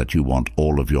wishy-washy that you want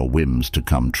all of your whims to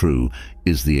come true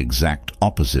is the exact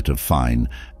opposite of fine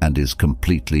and is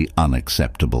completely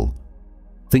unacceptable.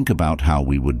 Think about how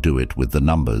we would do it with the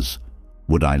numbers.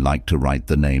 Would I like to write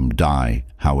the name die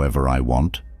however I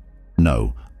want?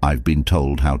 No, I've been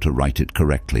told how to write it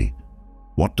correctly.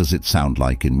 What does it sound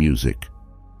like in music?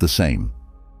 The same.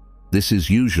 This is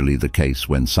usually the case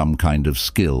when some kind of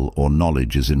skill or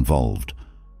knowledge is involved.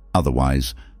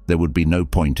 Otherwise, there would be no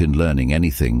point in learning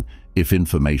anything if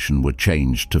information were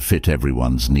changed to fit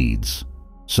everyone's needs.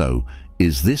 So,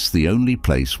 is this the only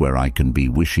place where I can be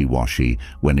wishy-washy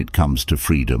when it comes to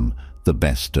freedom, the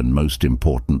best and most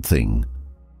important thing?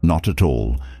 Not at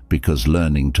all, because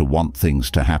learning to want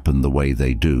things to happen the way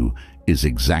they do is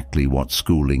exactly what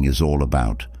schooling is all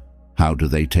about. How do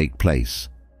they take place?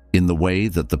 In the way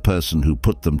that the person who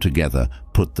put them together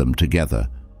put them together.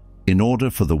 In order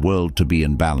for the world to be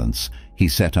in balance, he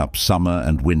set up summer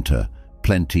and winter,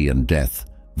 plenty and death,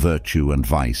 virtue and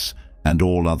vice, and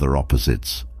all other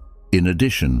opposites. In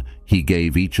addition, he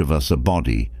gave each of us a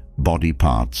body, body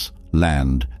parts,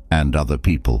 land, and other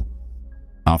people.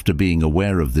 After being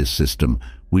aware of this system,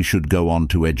 we should go on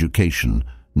to education,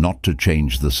 not to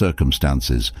change the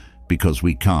circumstances, because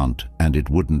we can't, and it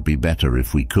wouldn't be better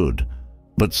if we could,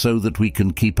 but so that we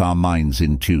can keep our minds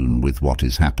in tune with what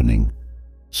is happening.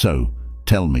 So,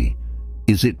 tell me,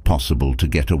 is it possible to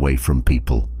get away from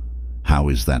people? How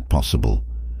is that possible?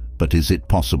 But is it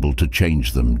possible to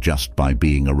change them just by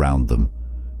being around them?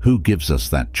 Who gives us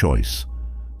that choice?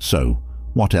 So,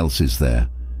 what else is there,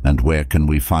 and where can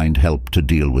we find help to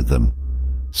deal with them?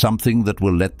 Something that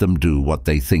will let them do what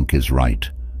they think is right,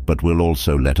 but will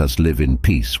also let us live in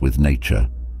peace with nature.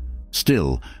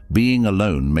 Still, being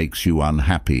alone makes you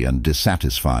unhappy and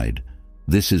dissatisfied.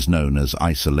 This is known as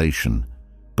isolation.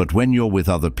 But when you're with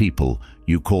other people,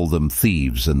 you call them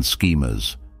thieves and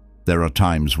schemers. There are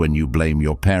times when you blame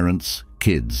your parents,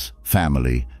 kids,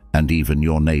 family, and even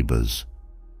your neighbors.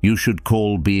 You should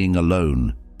call being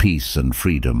alone peace and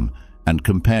freedom, and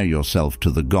compare yourself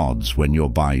to the gods when you're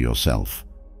by yourself.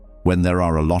 When there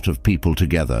are a lot of people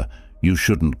together, you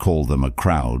shouldn't call them a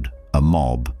crowd, a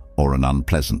mob, or an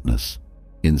unpleasantness.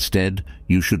 Instead,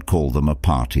 you should call them a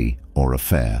party or a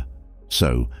fair.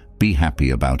 So, be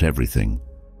happy about everything.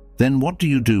 Then what do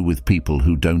you do with people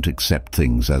who don't accept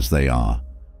things as they are?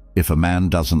 If a man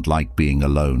doesn't like being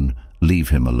alone, leave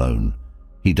him alone.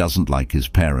 He doesn't like his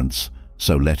parents,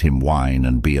 so let him whine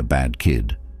and be a bad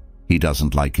kid. He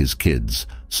doesn't like his kids,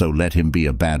 so let him be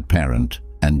a bad parent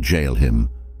and jail him.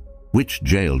 Which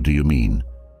jail do you mean?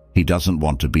 He doesn't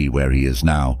want to be where he is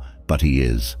now, but he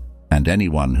is, and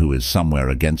anyone who is somewhere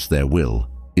against their will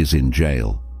is in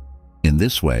jail. In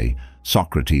this way,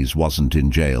 Socrates wasn't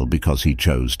in jail because he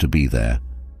chose to be there.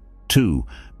 2.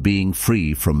 Being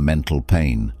free from mental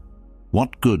pain.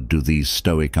 What good do these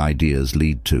Stoic ideas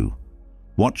lead to?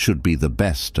 What should be the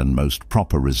best and most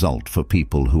proper result for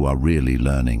people who are really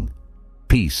learning?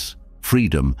 Peace,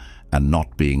 freedom, and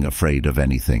not being afraid of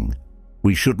anything.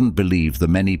 We shouldn't believe the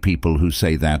many people who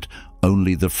say that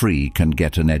only the free can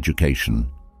get an education.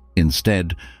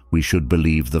 Instead, we should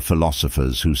believe the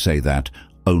philosophers who say that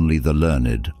only the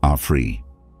learned are free.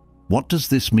 What does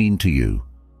this mean to you?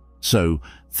 So,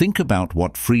 think about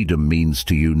what freedom means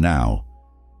to you now.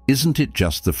 Isn't it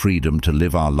just the freedom to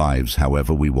live our lives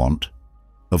however we want?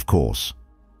 Of course.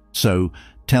 So,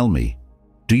 tell me,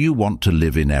 do you want to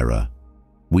live in error?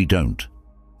 We don't.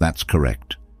 That's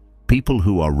correct. People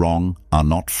who are wrong are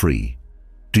not free.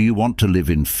 Do you want to live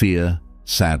in fear,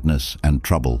 sadness, and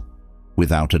trouble?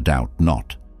 Without a doubt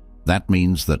not. That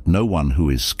means that no one who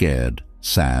is scared,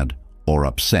 sad, or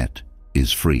upset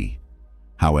is free.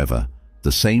 However,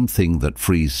 the same thing that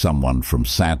frees someone from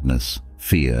sadness,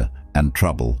 fear, and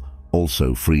trouble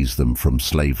also frees them from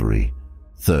slavery.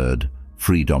 3rd,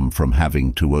 freedom from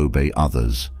having to obey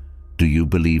others. Do you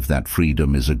believe that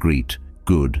freedom is a great,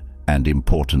 good, and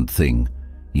important thing?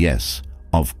 Yes,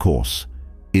 of course.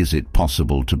 Is it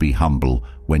possible to be humble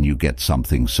when you get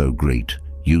something so great,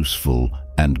 useful,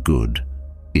 and good?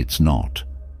 It's not.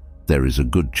 There is a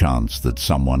good chance that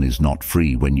someone is not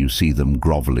free when you see them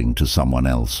groveling to someone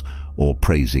else or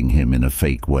praising him in a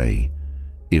fake way.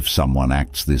 If someone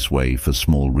acts this way for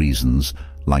small reasons,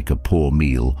 like a poor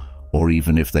meal, or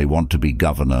even if they want to be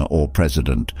governor or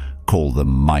president, call them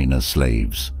minor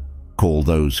slaves. Call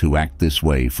those who act this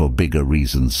way for bigger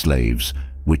reasons slaves,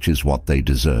 which is what they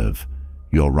deserve.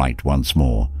 You're right once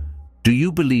more. Do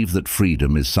you believe that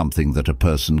freedom is something that a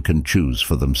person can choose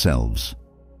for themselves?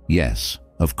 Yes,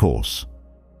 of course.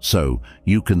 So,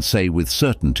 you can say with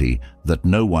certainty that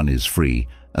no one is free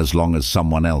as long as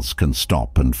someone else can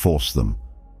stop and force them.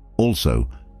 Also,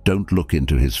 don't look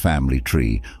into his family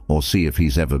tree or see if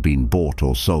he's ever been bought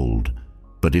or sold.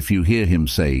 But if you hear him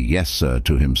say yes sir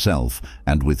to himself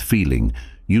and with feeling,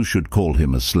 you should call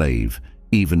him a slave,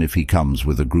 even if he comes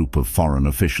with a group of foreign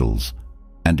officials.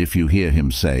 And if you hear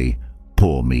him say,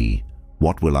 poor me,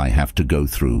 what will I have to go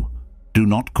through? Do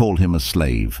not call him a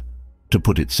slave. To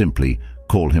put it simply,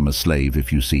 call him a slave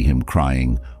if you see him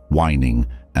crying, whining,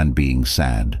 and being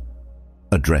sad.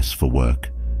 Address for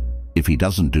work. If he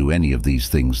doesn't do any of these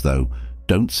things, though,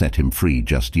 don't set him free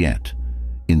just yet.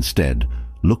 Instead,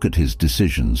 look at his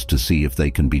decisions to see if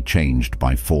they can be changed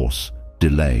by force,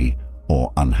 delay,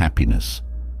 or unhappiness.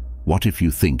 What if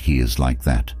you think he is like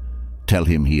that? Tell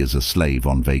him he is a slave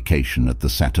on vacation at the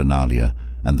Saturnalia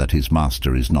and that his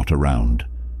master is not around.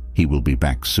 He will be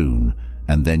back soon,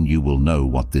 and then you will know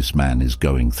what this man is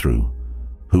going through.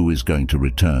 Who is going to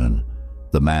return?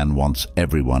 The man wants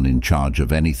everyone in charge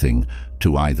of anything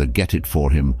to either get it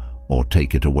for him or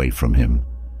take it away from him.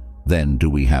 Then do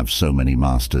we have so many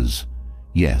masters?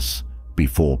 Yes,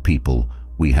 before people,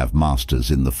 we have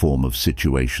masters in the form of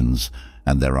situations,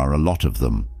 and there are a lot of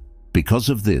them. Because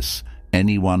of this,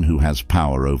 anyone who has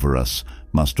power over us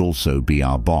must also be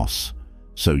our boss.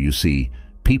 So you see,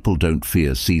 people don't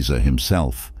fear Caesar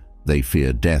himself. They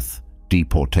fear death,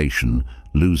 deportation,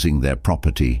 losing their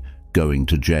property, going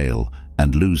to jail,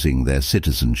 and losing their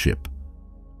citizenship.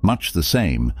 Much the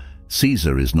same,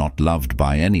 Caesar is not loved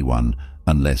by anyone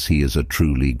unless he is a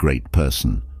truly great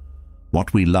person.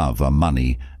 What we love are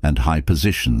money and high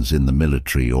positions in the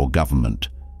military or government.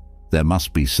 There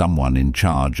must be someone in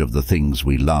charge of the things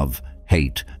we love,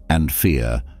 hate, and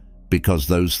fear, because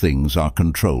those things are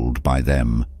controlled by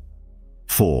them.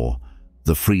 4.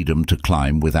 The freedom to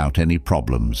climb without any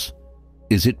problems.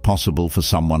 Is it possible for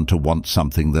someone to want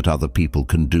something that other people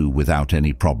can do without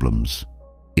any problems?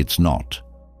 It's not.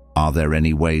 Are there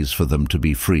any ways for them to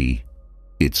be free?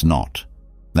 It's not.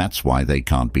 That's why they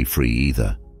can't be free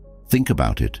either. Think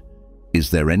about it.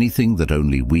 Is there anything that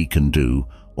only we can do,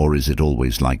 or is it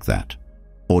always like that?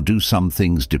 Or do some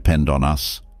things depend on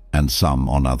us and some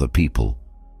on other people?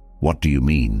 What do you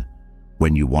mean?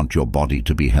 When you want your body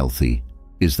to be healthy,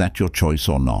 is that your choice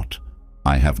or not?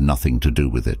 I have nothing to do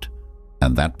with it.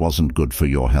 And that wasn't good for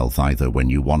your health either when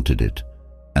you wanted it.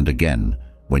 And again,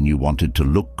 when you wanted to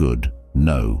look good,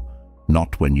 no,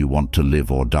 not when you want to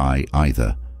live or die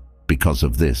either. Because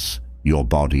of this, your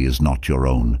body is not your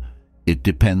own. It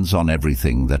depends on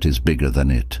everything that is bigger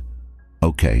than it.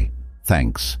 Okay,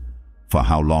 thanks. For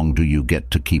how long do you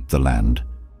get to keep the land?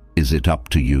 Is it up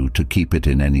to you to keep it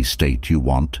in any state you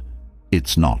want?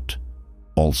 It's not.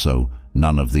 Also,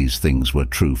 none of these things were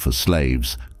true for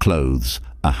slaves, clothes,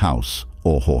 a house,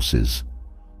 or horses.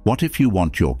 What if you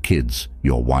want your kids,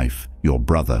 your wife, your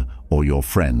brother, or your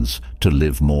friends to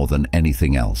live more than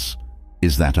anything else?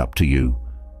 Is that up to you?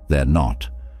 They're not.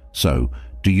 So,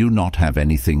 do you not have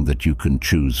anything that you can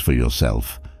choose for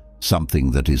yourself?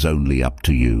 Something that is only up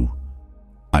to you?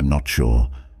 I'm not sure.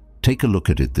 Take a look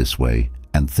at it this way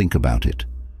and think about it.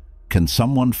 Can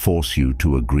someone force you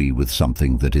to agree with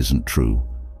something that isn't true?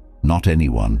 Not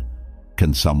anyone.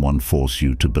 Can someone force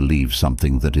you to believe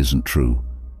something that isn't true?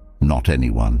 Not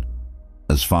anyone.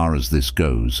 As far as this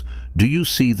goes, do you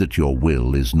see that your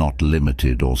will is not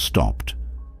limited or stopped?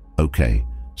 Okay,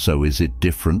 so is it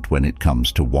different when it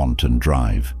comes to want and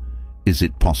drive? Is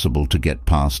it possible to get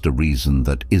past a reason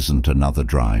that isn't another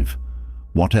drive?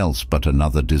 What else but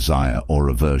another desire or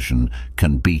aversion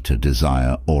can beat a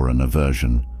desire or an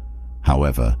aversion?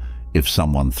 However, if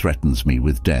someone threatens me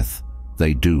with death,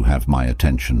 they do have my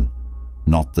attention.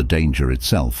 Not the danger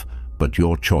itself, but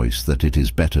your choice that it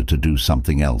is better to do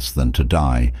something else than to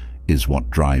die is what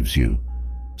drives you.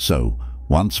 So,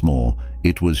 once more,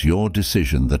 it was your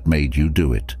decision that made you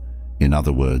do it. In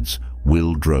other words,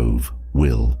 will drove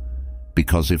will.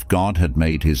 Because if God had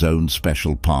made his own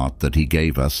special part that he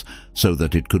gave us so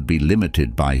that it could be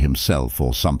limited by himself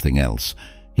or something else,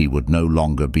 he would no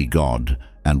longer be God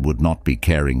and would not be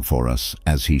caring for us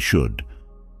as he should.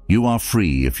 You are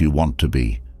free if you want to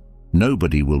be.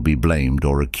 Nobody will be blamed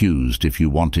or accused if you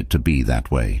want it to be that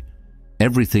way.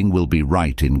 Everything will be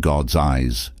right in God's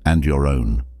eyes and your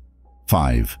own.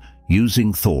 5.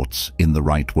 Using thoughts in the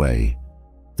right way.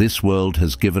 This world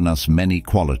has given us many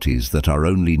qualities that are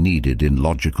only needed in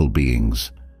logical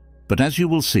beings. But as you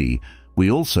will see,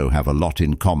 we also have a lot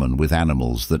in common with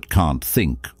animals that can't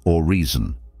think or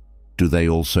reason. Do they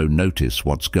also notice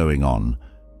what's going on?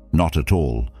 Not at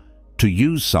all. To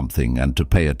use something and to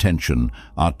pay attention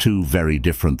are two very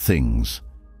different things.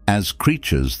 As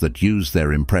creatures that use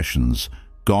their impressions,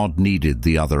 God needed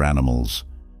the other animals.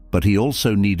 But he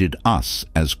also needed us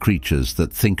as creatures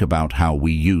that think about how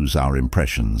we use our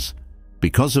impressions.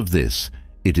 Because of this,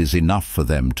 it is enough for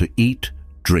them to eat,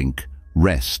 drink,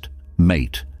 rest,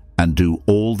 mate, and do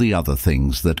all the other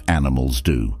things that animals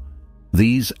do.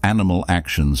 These animal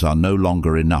actions are no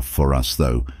longer enough for us,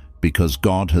 though, because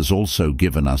God has also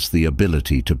given us the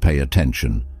ability to pay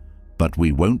attention. But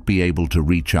we won't be able to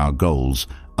reach our goals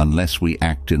unless we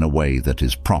act in a way that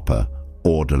is proper,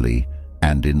 orderly,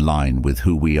 and in line with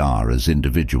who we are as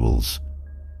individuals.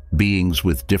 Beings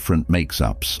with different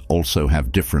makeups also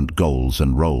have different goals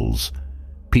and roles.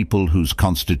 People whose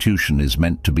constitution is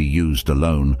meant to be used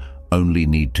alone only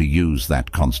need to use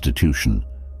that constitution.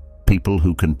 People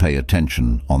who can pay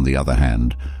attention, on the other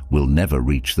hand, will never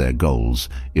reach their goals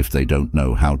if they don't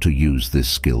know how to use this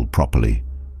skill properly.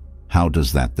 How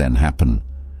does that then happen?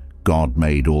 God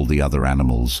made all the other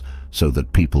animals so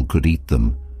that people could eat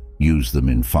them, use them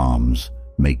in farms,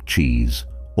 make cheese,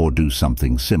 or do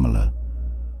something similar.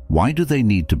 Why do they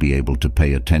need to be able to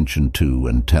pay attention to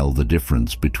and tell the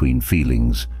difference between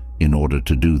feelings in order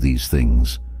to do these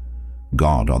things?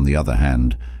 God, on the other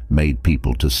hand, made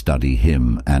people to study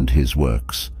him and his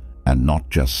works, and not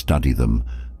just study them,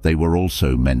 they were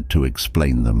also meant to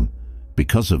explain them.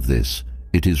 Because of this,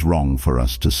 it is wrong for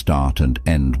us to start and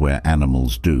end where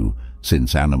animals do,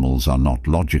 since animals are not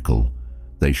logical.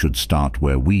 They should start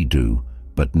where we do,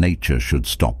 but nature should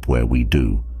stop where we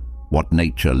do. What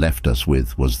nature left us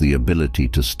with was the ability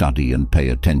to study and pay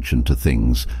attention to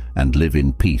things and live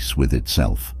in peace with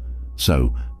itself.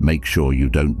 So, make sure you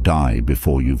don't die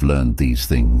before you've learned these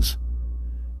things.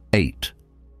 8.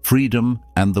 Freedom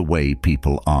and the way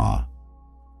people are.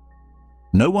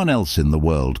 No one else in the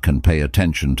world can pay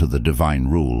attention to the divine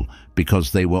rule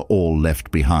because they were all left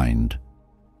behind.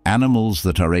 Animals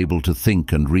that are able to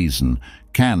think and reason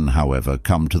can, however,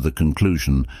 come to the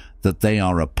conclusion that they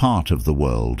are a part of the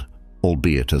world,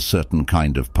 albeit a certain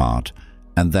kind of part,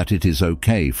 and that it is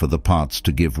okay for the parts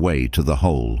to give way to the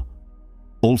whole.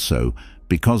 Also,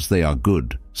 because they are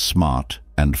good, smart,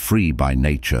 and free by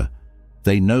nature,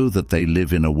 they know that they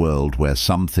live in a world where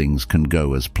some things can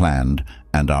go as planned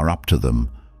and are up to them,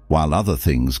 while other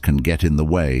things can get in the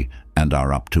way and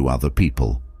are up to other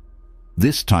people.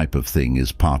 This type of thing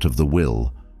is part of the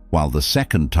will, while the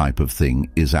second type of thing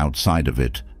is outside of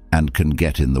it and can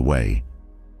get in the way.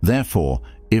 Therefore,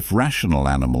 if rational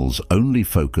animals only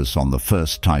focus on the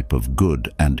first type of good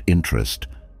and interest,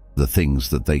 the things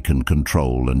that they can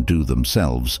control and do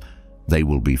themselves, they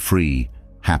will be free,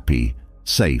 happy,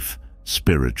 safe,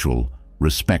 spiritual,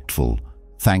 respectful,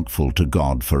 thankful to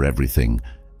God for everything,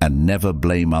 and never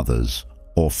blame others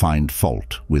or find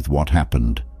fault with what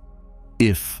happened.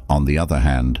 If, on the other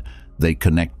hand, they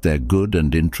connect their good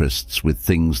and interests with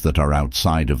things that are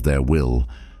outside of their will,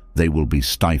 they will be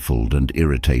stifled and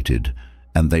irritated,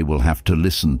 and they will have to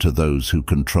listen to those who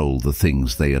control the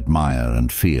things they admire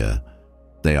and fear.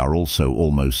 They are also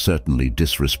almost certainly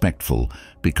disrespectful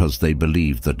because they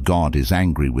believe that God is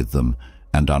angry with them,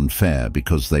 and unfair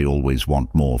because they always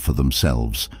want more for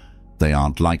themselves. They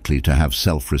aren't likely to have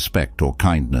self-respect or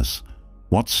kindness.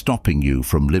 What's stopping you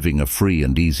from living a free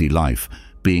and easy life,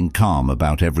 being calm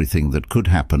about everything that could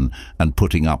happen and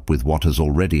putting up with what has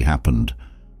already happened?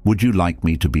 Would you like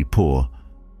me to be poor?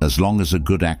 As long as a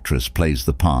good actress plays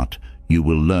the part, you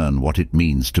will learn what it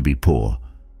means to be poor.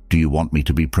 Do you want me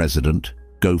to be president?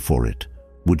 Go for it.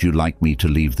 Would you like me to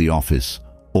leave the office?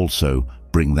 Also,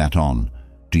 bring that on.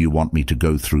 Do you want me to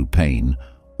go through pain?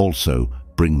 Also,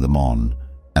 bring them on.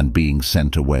 And being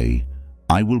sent away.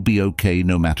 I will be okay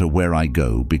no matter where I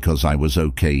go, because I was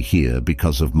okay here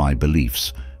because of my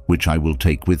beliefs, which I will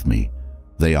take with me.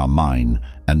 They are mine,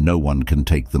 and no one can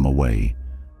take them away.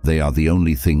 They are the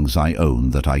only things I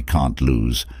own that I can't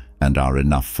lose, and are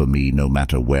enough for me no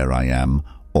matter where I am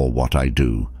or what I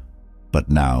do. But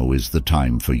now is the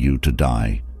time for you to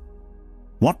die.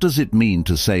 What does it mean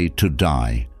to say to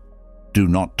die? Do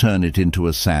not turn it into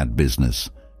a sad business.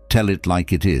 Tell it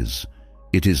like it is.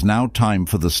 It is now time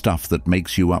for the stuff that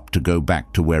makes you up to go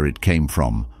back to where it came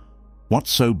from.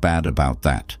 What's so bad about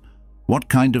that? What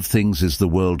kind of things is the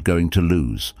world going to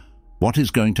lose? What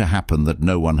is going to happen that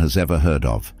no one has ever heard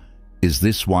of? Is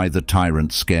this why the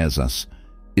tyrant scares us?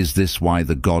 Is this why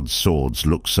the god's swords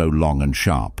look so long and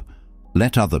sharp?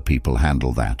 Let other people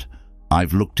handle that.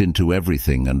 I've looked into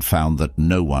everything and found that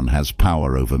no one has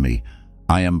power over me.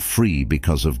 I am free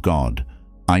because of God.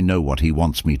 I know what He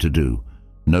wants me to do.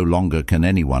 No longer can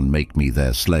anyone make me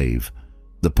their slave.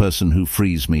 The person who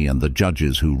frees me and the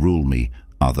judges who rule me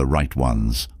are the right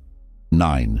ones.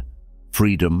 9.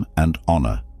 Freedom and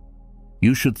honor.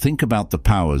 You should think about the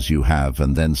powers you have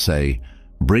and then say,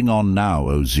 "Bring on now,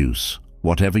 O Zeus,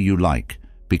 whatever you like,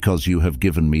 because you have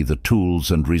given me the tools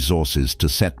and resources to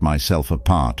set myself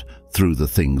apart through the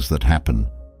things that happen."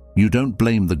 You don't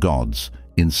blame the gods.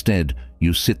 Instead,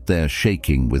 you sit there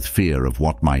shaking with fear of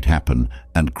what might happen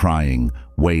and crying,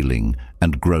 wailing,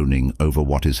 and groaning over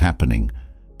what is happening,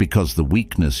 because the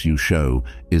weakness you show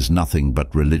is nothing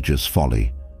but religious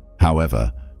folly.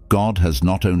 However, God has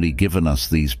not only given us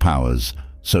these powers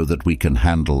so that we can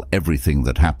handle everything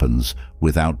that happens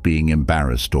without being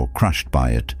embarrassed or crushed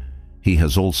by it. He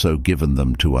has also given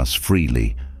them to us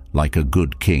freely, like a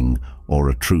good king or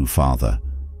a true father.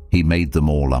 He made them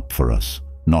all up for us,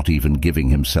 not even giving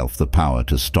Himself the power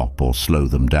to stop or slow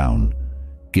them down.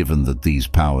 Given that these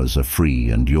powers are free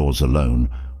and yours alone,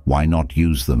 why not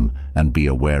use them and be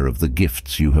aware of the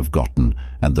gifts you have gotten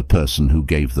and the person who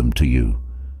gave them to you?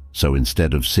 So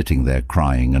instead of sitting there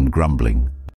crying and grumbling,